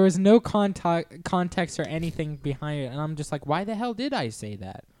 Like there was no context or anything behind it. And I'm just like, why the hell did I say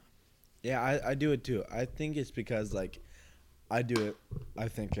that? Yeah, I do it too. I think it's because like I do it. I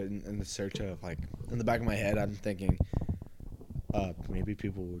think in the search of like in the back of my head, I'm thinking, maybe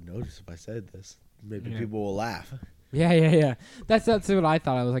people would notice if I said this. Maybe people will laugh. Yeah. That's what I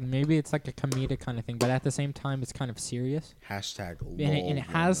thought. I was like, maybe it's like a comedic kind of thing, but at the same time, it's kind of serious. Hashtag And it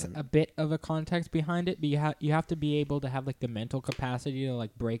has a bit of a context behind it, but you have to be able to have like the mental capacity to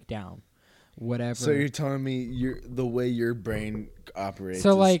like break down whatever. So you're telling me the way your brain operates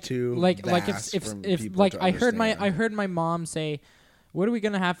so like is too like vast if from if people like to I heard understand. my mom say, what are we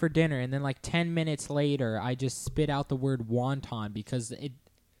gonna have for dinner? And then like 10 minutes later, I just spit out the word wonton because it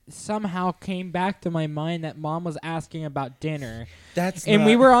somehow came back to my mind that mom was asking about dinner. And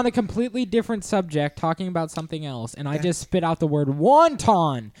we were on a completely different subject talking about something else, and I just spit out the word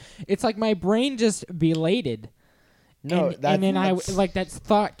wonton. It's like my brain just belated. No, and then I like that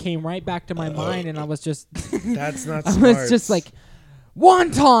thought came right back to my mind, and I was just that's not I smart. was just like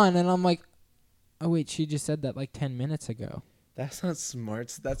wonton, and I'm like, oh wait, she just said that like 10 minutes ago. That's not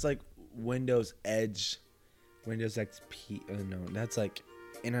smart. That's like Windows Edge, Windows XP. No, that's like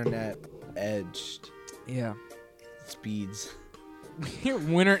Internet Edged Yeah. speeds.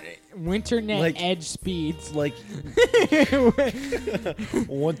 Winternet Like- edge speeds. Like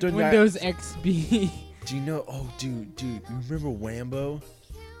Windows XP. Do you know? Oh, dude, you remember Wambo?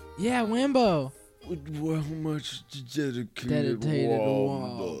 Yeah, Wambo. How much Dedicated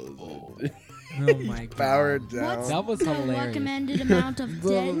Wambo? Oh my god. Power it down. What's That was the hilarious. recommended amount of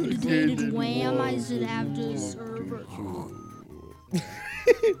dedicated wham I should have to serve?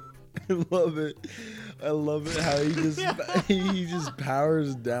 I love it. I love it how he just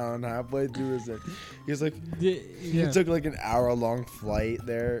powers down halfway through his. He's like, he took like an hour-long flight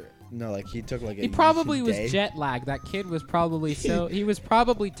there. No, like he took like He probably was jet lagged. That kid was probably he was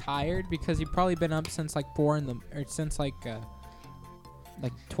probably tired because he'd probably been up since like 12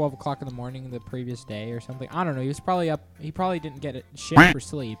 o'clock in the morning the previous day or something. I don't know. He was probably up. He probably didn't get shit for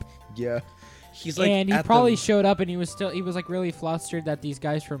sleep. Yeah, he's like, and he at probably the, showed up and he was like really flustered that these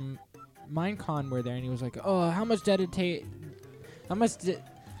guys from Minecon were there, and he was like, oh, how much dedicated, how much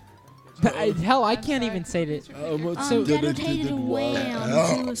hell, I can't even say that. so Dedicated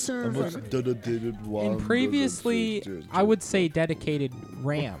wham to a server. And previously, I would say dedicated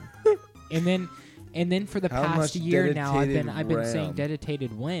RAM, and then for the How past much year now, I've been dedicated saying RAM?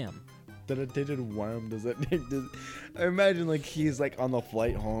 dedicated wham. Dedicated WaM does that? I imagine like he's like on the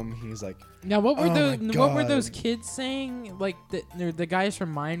flight home. He's like, Now, what were Oh my what were God. those kids saying? Like the guys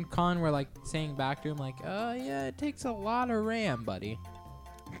from Minecon were like saying back to him like, "Oh yeah, it takes a lot of RAM, buddy."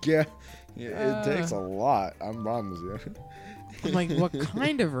 yeah, it takes a lot. I promise you. I'm like, what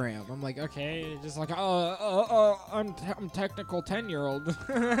kind of RAM? I'm like, okay, just like, I'm technical 10-year-old.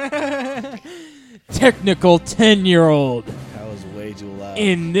 Technical 10-year-old. That was way too loud.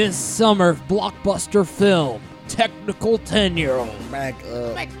 In this summer blockbuster film, technical 10-year-old. Back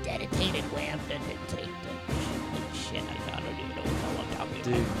up, Dedicated wham doesn't take the shit. I don't even know what I'm talking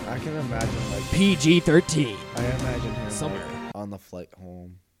dude. I can imagine like PG-13. I imagine him Summer. like, on the flight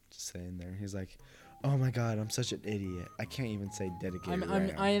home, just sitting there. He's like, "Oh my god, I'm such an idiot. I can't even say dedicated."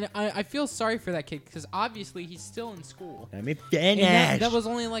 I feel sorry for that kid because obviously he's still in school. Let me And finish. that was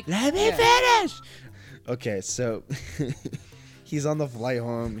only like Let me yeah. finish. Okay, so he's on the flight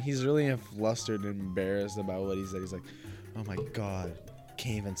home. He's really flustered and embarrassed about what he said. He's like, "Oh my god,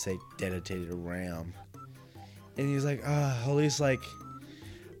 can't even say dedicated RAM." And he's like, at least like,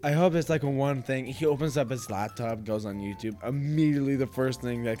 I hope it's like a one thing. He opens up his laptop, goes on YouTube. Immediately, the first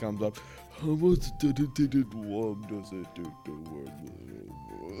thing that comes up, how much dedicated WaM does it do to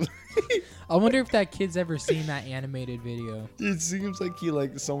WaM? I wonder if that kid's ever seen that animated video. It seems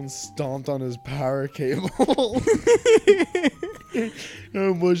like someone stomped on his power cable.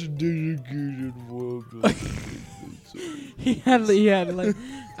 How much dedicated WaM does it He had like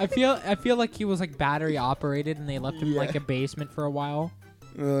I feel like he was like battery operated and they left him in like a basement for a while.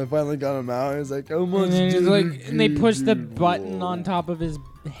 I finally got him out. He's like, how much And, then he's like, and they push the dedicated button WaM? on top of his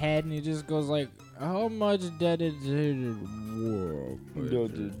head and he just goes like, how much dedicated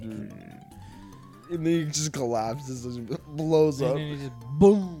And then he just collapses and blows and up. then he just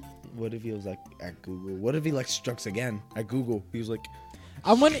boom. What if he was like at Google? What if he like strikes again at Google? He was like,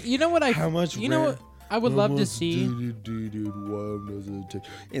 I wonder. You know what I? how much? You know what I would love to see. WaM does it take?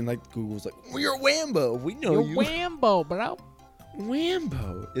 And like Google's like, well, you're Wambo. We know You're you. Wambo, bro.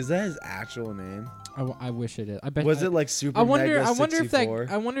 Wambo. Is that his actual name? I wish it is. I bet. Was it like Super I wonder. Mega I wonder if 64?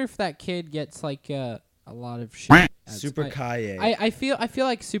 that. I wonder if that kid gets like a lot of shit. Super Kaye. I feel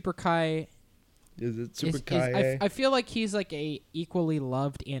like Super Kai. Is it Super is, Kaye? I feel like he's like a equally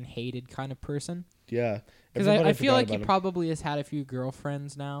loved and hated kind of person. Yeah. Because Everybody I feel forgot like he about him. probably has had a few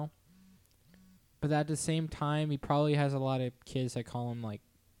girlfriends now. But at the same time, he probably has a lot of kids that call him like,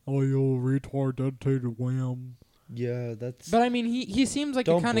 "Oh, yo, retard, DeDoTaTeD, WaM." Yeah, that's. But I mean, he seems like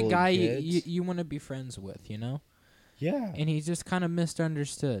the Don't kind of bully guy kids. you want to be friends with, you know? Yeah. And he's just kind of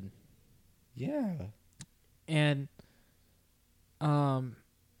misunderstood. Yeah. And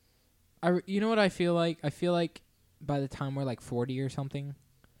you know what I feel like? I feel like by the time we're like 40 or something,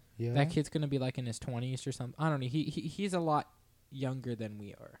 Yeah. that kid's gonna be like in his 20s or something. I don't know. He's a lot younger than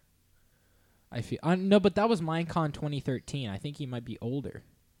we are. I feel no, but that was Minecon 2013. I think he might be older.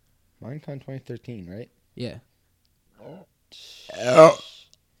 Minecon 2013, right? Yeah.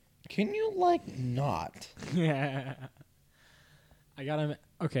 Can you like not? Yeah. I gotta.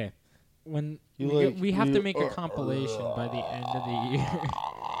 Okay. When You we have to make a compilation by the end of the year.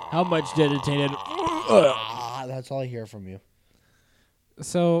 How much DeDoTaTeD? That's all I hear from you.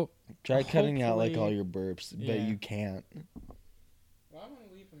 So Try cutting out like hopefully- all your burps, but Yeah. you can't. Well, I'm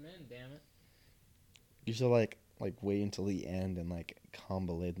gonna leave them in. Damn it. You should like wait until the end and like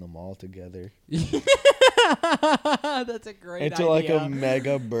combine them all together That's a great into like idea. a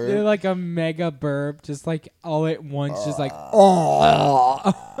mega burp. They're like a mega burp, just like all at once, just like oh.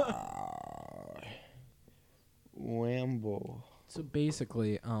 Wambo. So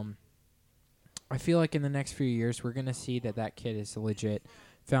basically, I feel like in the next few years we're gonna see that kid is legit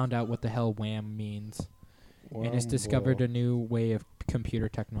found out what the hell WaM means and has discovered a new way of computer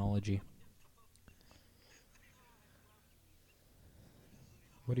technology.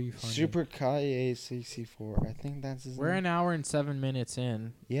 What are you finding? Super Kaye 64. I think that's his We're name. an hour and 7 minutes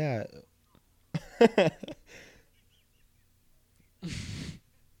in. Yeah.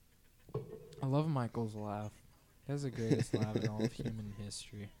 I love Michael's laugh. He has the greatest laugh in all of human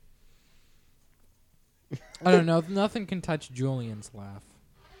history. I don't know. Nothing can touch Julian's laugh.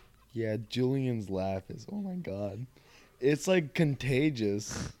 Yeah, Julian's laugh is, oh my god. It's like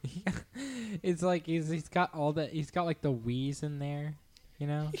contagious. It's like he's got all that. He's got like the wheeze in there, you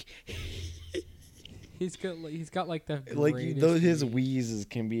know. He's got like the Like greatest those his wheeze. wheezes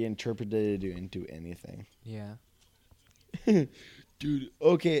can be interpreted into anything. Yeah. Dude,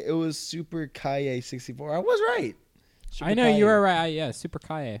 okay, it was Super Kaye 64. I was right. Super I know Kaye. you were right. Yeah, Super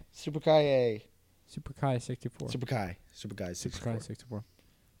Kai. Super Kaye. Super Kai 64. Super Kai. Super Kai 64. Kai 64.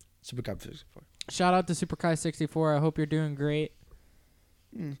 Super Kai 64. Shout out to Super Kai 64. I hope you're doing great.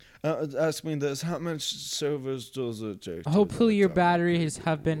 Ask me this: how much service does it take? Hopefully your batteries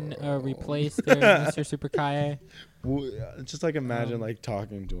have been replaced there, Mr. Super Kai. Just like imagine like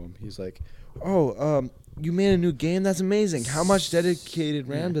talking to him. He's like, "Oh, you made a new game? That's amazing. How much dedicated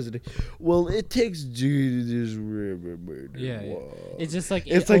RAM does it take?" Well, it takes this RAM. Yeah. It's just like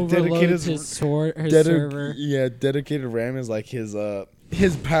It's it like overloads dedicated his server. Yeah, dedicated RAM is like his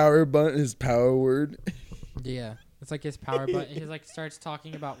power button, his power word. Yeah. It's like his power button. He like starts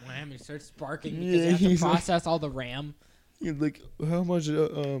talking about WaM and he starts sparking because Yeah, he has to he's like- process all the RAM. He's like, how much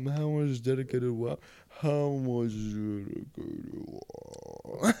dedicated WaM? How much dedicated WaM?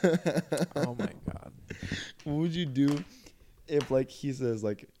 Oh my god. What would you do if like he says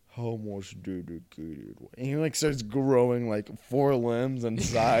like how much dedicated WaM? And he like starts growing like 4 limbs in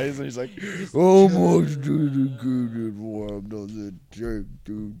size and he's like how much dedicated WaM does it take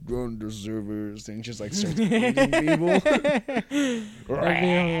to run the servers? And he just like starts eating people. That'd be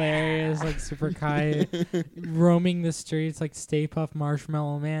hilarious. Like Super Kai roaming the streets like Stay Puft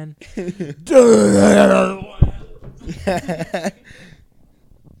Marshmallow Man.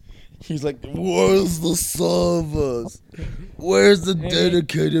 He's like, where's the servers? Where's the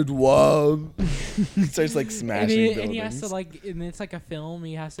dedicated WaM? He starts like smashing buildings. And he has to like, and it's like a film.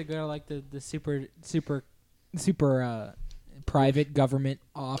 He has to go to like the super private government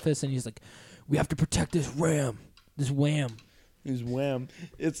office, and he's like, we have to protect this RAM, this WaM. He's WaM.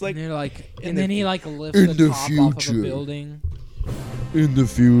 It's like And they're like, in and the then he fu- like lifts in the the top off of a future. building. in the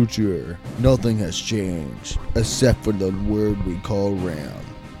future, nothing has changed except for the word we call RAM.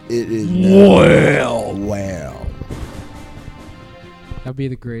 It is now WaM. That'd be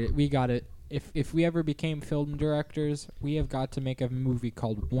the great. We got it. if we ever became film directors, we have got to make a movie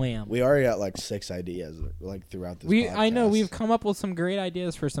called WaM. We already got like 6 ideas like throughout this podcast. I know we've come up with some great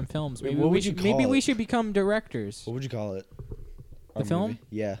ideas for some films. Wait, Maybe what would you call we it? should become directors. What would you call it? The Our film? movie?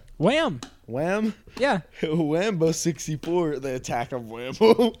 Yeah. WaM. Wham? Yeah. Whambo 64, the attack of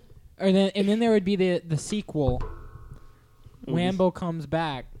Whambo. And then there would be the sequel. Whambo comes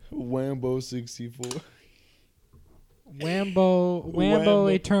back. Whambo 64.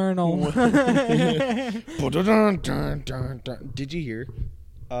 Whambo Eternal. Did you hear?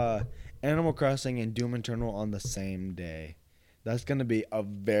 Animal Crossing and Doom Eternal on the same day. That's gonna be a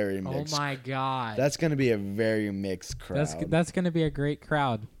very mixed. Oh my god. That's gonna be a very mixed crowd. That's gonna be a great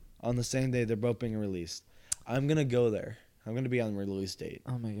crowd. On the same day, they're both being released. I'm gonna go there. I'm gonna be on the release date.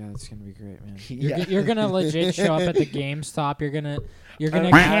 Oh my god, it's gonna be great, man. Yeah. You're gonna legit show up at the GameStop. You're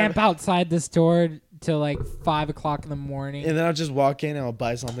gonna camp outside the store till like 5 o'clock in the morning. And then I'll just walk in and I'll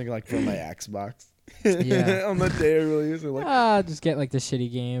buy something like for my Xbox. Yeah. On the day of release, and like Just get like the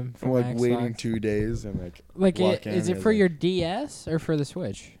shitty game. I'm From like Xbox. waiting 2 days and Like, walk in is it and, for like, your DS or for the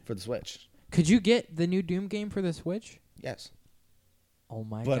Switch? for the Switch? Could you get the new Doom game for the Switch? Yes. Oh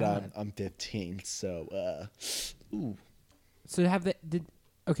my But god! I'm 15, so ooh. So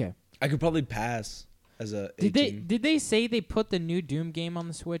okay? I could probably pass as a. Did 18. they say they put the new Doom game on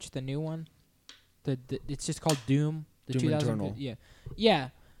the Switch? The new one. It's just called Doom. The Doom 2000. Eternal. Yeah. Yeah.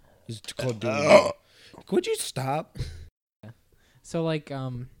 It's called Doom. Could you stop? So like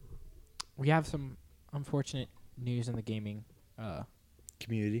we have some unfortunate news in the gaming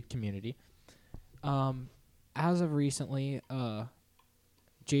Community. As of recently,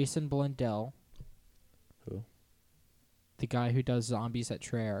 Jason Blundell, Who? the guy who does zombies at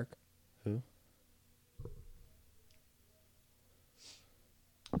Treyarch, Who?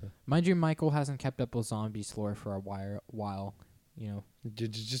 mind you, Michael hasn't kept up with zombies lore for a while. You know.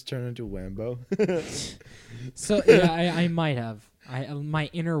 Did you just turn into Whambo? So yeah, I might have. My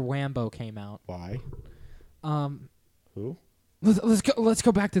inner Whambo came out. Why? Who? Let's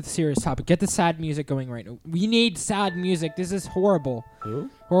go back to the serious topic. Get the sad music going right now. We need sad music. This is horrible. Who?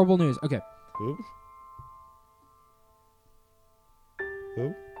 Horrible news. Okay. Who?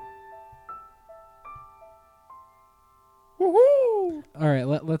 Who? Woohoo! All right.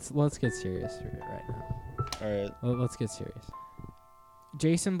 Let's get serious right now. All right. Let's get serious.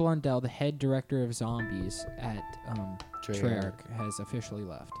 Jason Blundell, the head director of zombies at Treyarch, has officially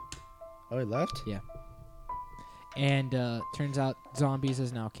left. Oh, he left? Yeah. And turns out zombies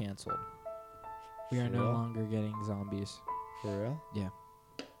is now canceled. We are For no real? longer getting zombies. For real? Yeah.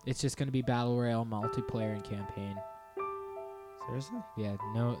 It's just going to be battle royale, multiplayer, and campaign. Seriously? Yeah,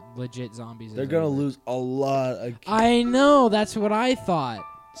 no legit zombies. They're is gonna over. lose a lot of. I know. That's what I thought.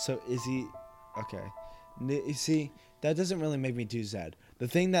 So is he? Okay. You see, that doesn't really make me too sad. The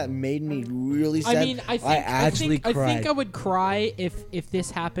thing that made me really sad. I mean, I think cried. I would cry if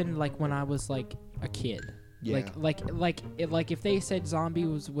this happened like when I was like a kid. Yeah. Like if they said zombie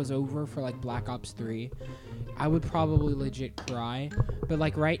was over for like Black Ops 3, I would probably legit cry. But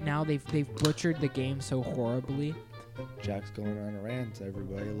like right now they've butchered the game so horribly. Jack's going on a rant.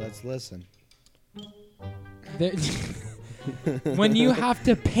 Everybody, let's listen. When you have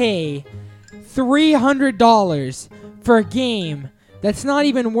to pay $300 for a game that's not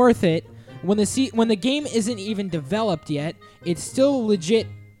even worth it, when the game isn't even developed yet, it's still legit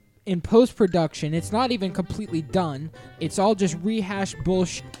in post-production. It's not even completely done. It's all just rehashed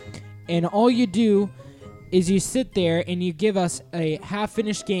bullshit. And all you do is you sit there and you give us a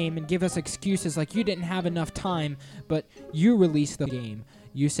half-finished game and give us excuses like you didn't have enough time, but you released the game.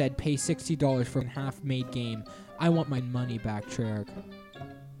 You said pay $60 for a half-made game. I want my money back, Treyarch.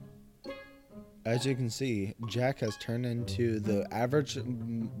 As you can see, Jack has turned into the average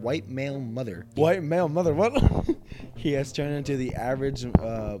white male mother. White male mother? What? He has turned into the average.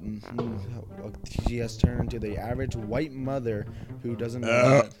 She has turned into the average white mother who doesn't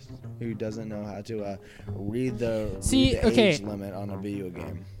know how to read the age limit on a video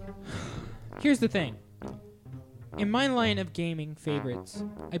game. Here's the thing. In my line of gaming favorites,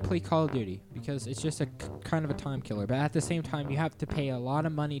 I play Call of Duty because it's just a kind of a time killer. But at the same time, you have to pay a lot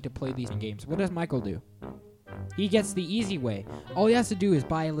of money to play these games. What does Michael do? He gets the easy way. All he has to do is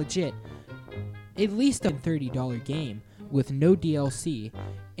buy a legit, at least a $30 game with no DLC,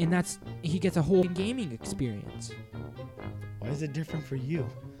 and he gets a whole gaming experience. Why is it different for you?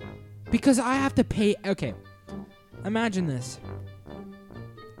 Because I have to pay. Okay, imagine this.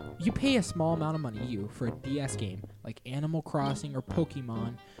 You pay a small amount of money, for a DS game, like Animal Crossing or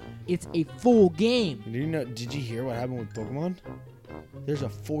Pokemon. It's a full game. Did you hear what happened with Pokemon? There's a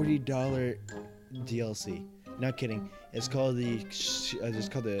 $40 DLC. Not kidding. It's called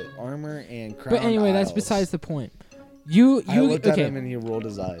the armor and crown. But anyway, that's Isles. besides the point. You I looked at okay? him and he rolled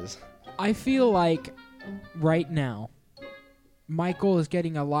his eyes. I feel like right now, Michael is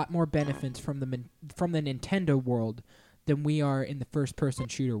getting a lot more benefits from the Nintendo world than we are in the first-person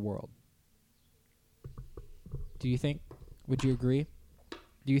shooter world. Do you think? Would you agree?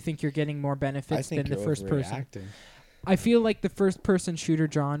 Do you think you're getting more benefits than the first person? I feel like the first-person shooter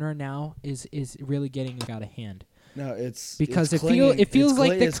genre now is really getting out of hand. No, it's because it's it feels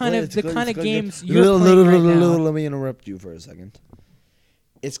like the kind of games you're playing right now. Let me interrupt you for a second.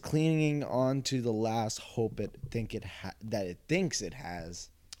 It's clinging on to the last hope that it thinks it has.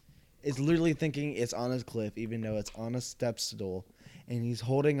 It's literally thinking it's on a cliff, even though it's on a step stool, and he's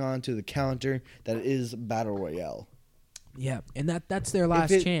holding on to the counter that is Battle Royale. Yeah, and that's their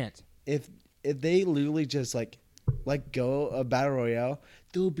last chance. If they literally just like go a Battle Royale,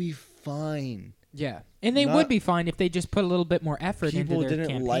 they'll be fine. Yeah, and they would be fine if they just put a little bit more effort into their campaigns. People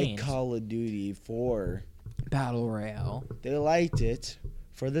didn't like Call of Duty for Battle Royale. They liked it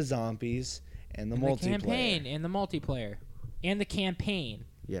for the zombies and the multiplayer. The campaign and the multiplayer and the campaign.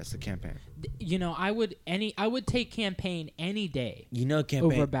 Yes, the campaign. You know, I would take campaign any day. You know,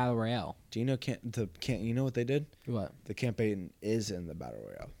 campaign over Battle Royale. Do you know you know what they did? What? The campaign is in the Battle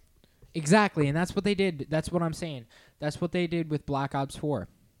Royale. Exactly, and that's what they did. That's what I'm saying. That's what they did with Black Ops 4.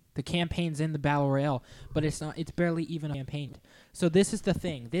 The campaign's in the Battle Royale, but it's not. It's barely even a campaign. So this is the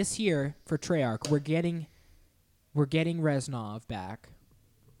thing. This year for Treyarch, we're getting Reznov back.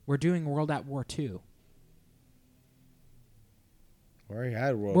 We're doing World at War 2. We already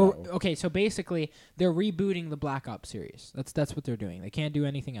had World at War. Okay, so basically they're rebooting the Black Ops series. That's what they're doing. They can't do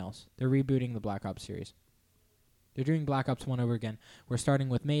anything else. They're rebooting the Black Ops series. They're doing Black Ops 1 over again. We're starting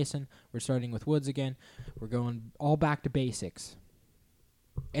with Mason. We're starting with Woods again. We're going all back to basics.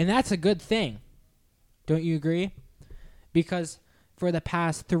 And that's a good thing. Don't you agree? Because for the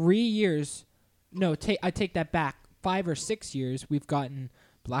past 3 years, I take that back. 5 or 6 years, we've gotten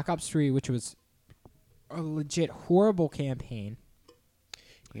Black Ops 3, which was a legit horrible campaign.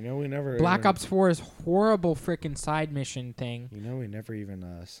 You know, we never... Black Ops 4 is horrible freaking side mission thing. You know, we never even...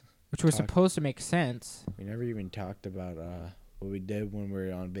 which was supposed to make sense. We never even talked about what we did when we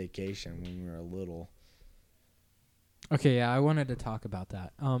were on vacation when we were little. Okay, yeah, I wanted to talk about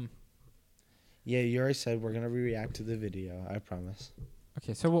that. Yeah, you already said we're going to react to the video. I promise.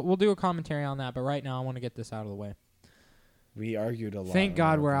 Okay, so we'll do a commentary on that, but right now I want to get this out of the way. We argued a lot. Thank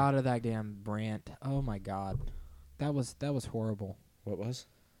God we're out of that damn rant. Oh, my God. That was horrible. What was?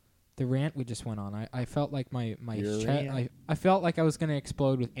 The rant we just went on. I felt like my chest... I felt like I was going to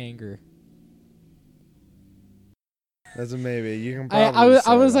explode with anger. That's a maybe. You can probably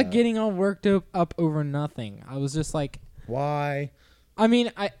I was like getting all worked up over nothing. I was just like... Why? I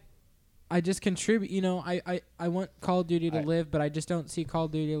mean, I just contribute. You know, I want Call of Duty to live, but I just don't see Call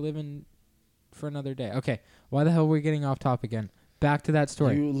of Duty living for another day. Okay, why the hell are we getting off topic again? Back to that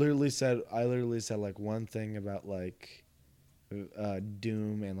story. I literally said like one thing about like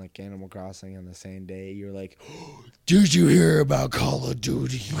Doom and like Animal Crossing on the same day. You're like, did you hear about Call of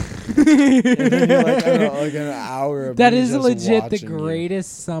Duty? And then you're like, I don't know, like an hour of that me is just legit the watching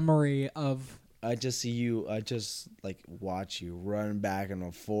greatest summary of... I just see you. I just like watch you run back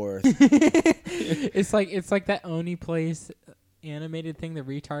and forth. It's like that Oni Place animated thing, the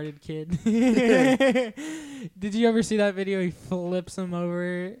retarded kid. Did you ever see that video? He flips him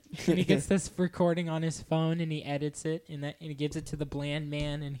over and he gets this recording on his phone and he edits it and he gives it to the bland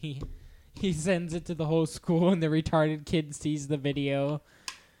man and he sends it to the whole school and the retarded kid sees the video.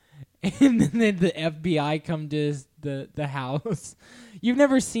 And then the FBI come to the house. You've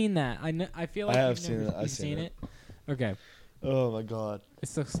never seen that. I feel like I have seen it. I've seen it. Okay. Oh my God.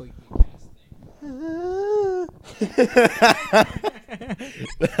 It's so sleepy.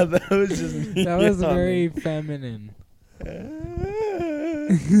 That was just me. That was very feminine. That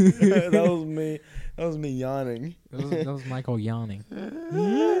was me. That was me yawning. That was Michael yawning.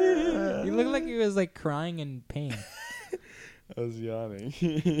 He looked like he was like crying in pain. I was yawning.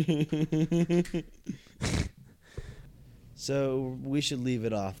 So we should leave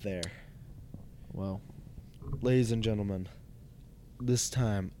it off there. Well, ladies and gentlemen, this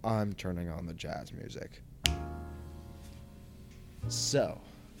time I'm turning on the jazz music. So,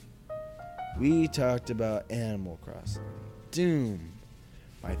 we talked about Animal Crossing, Doom,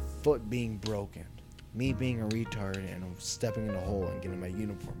 my foot being broken, me being a retard and stepping in a hole and getting my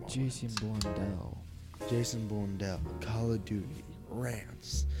uniform on. Jason Blundell, Call of Duty,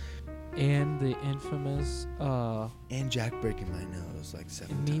 rants. And the infamous... and Jack breaking my nose like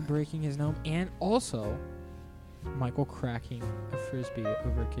 7 times. Me breaking his nose. And also, Michael cracking a Frisbee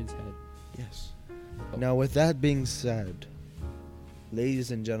over a kid's head. Yes. Now, with that being said,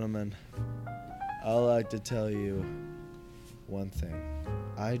 ladies and gentlemen, I'd like to tell you one thing.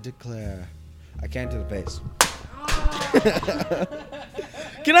 I declare... I can't do the bass.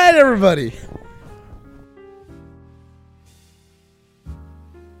 Good night, everybody.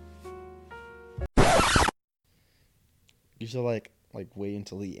 You should like wait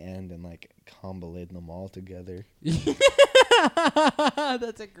until the end and like combine them all together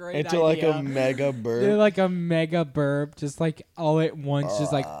That's a great into idea. like a mega burp. They're like a mega burp, just like all at once,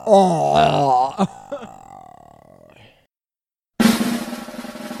 just like oh.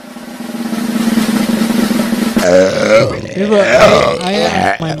 Hey, look, I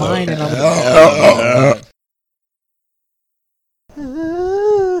have my mind and I'm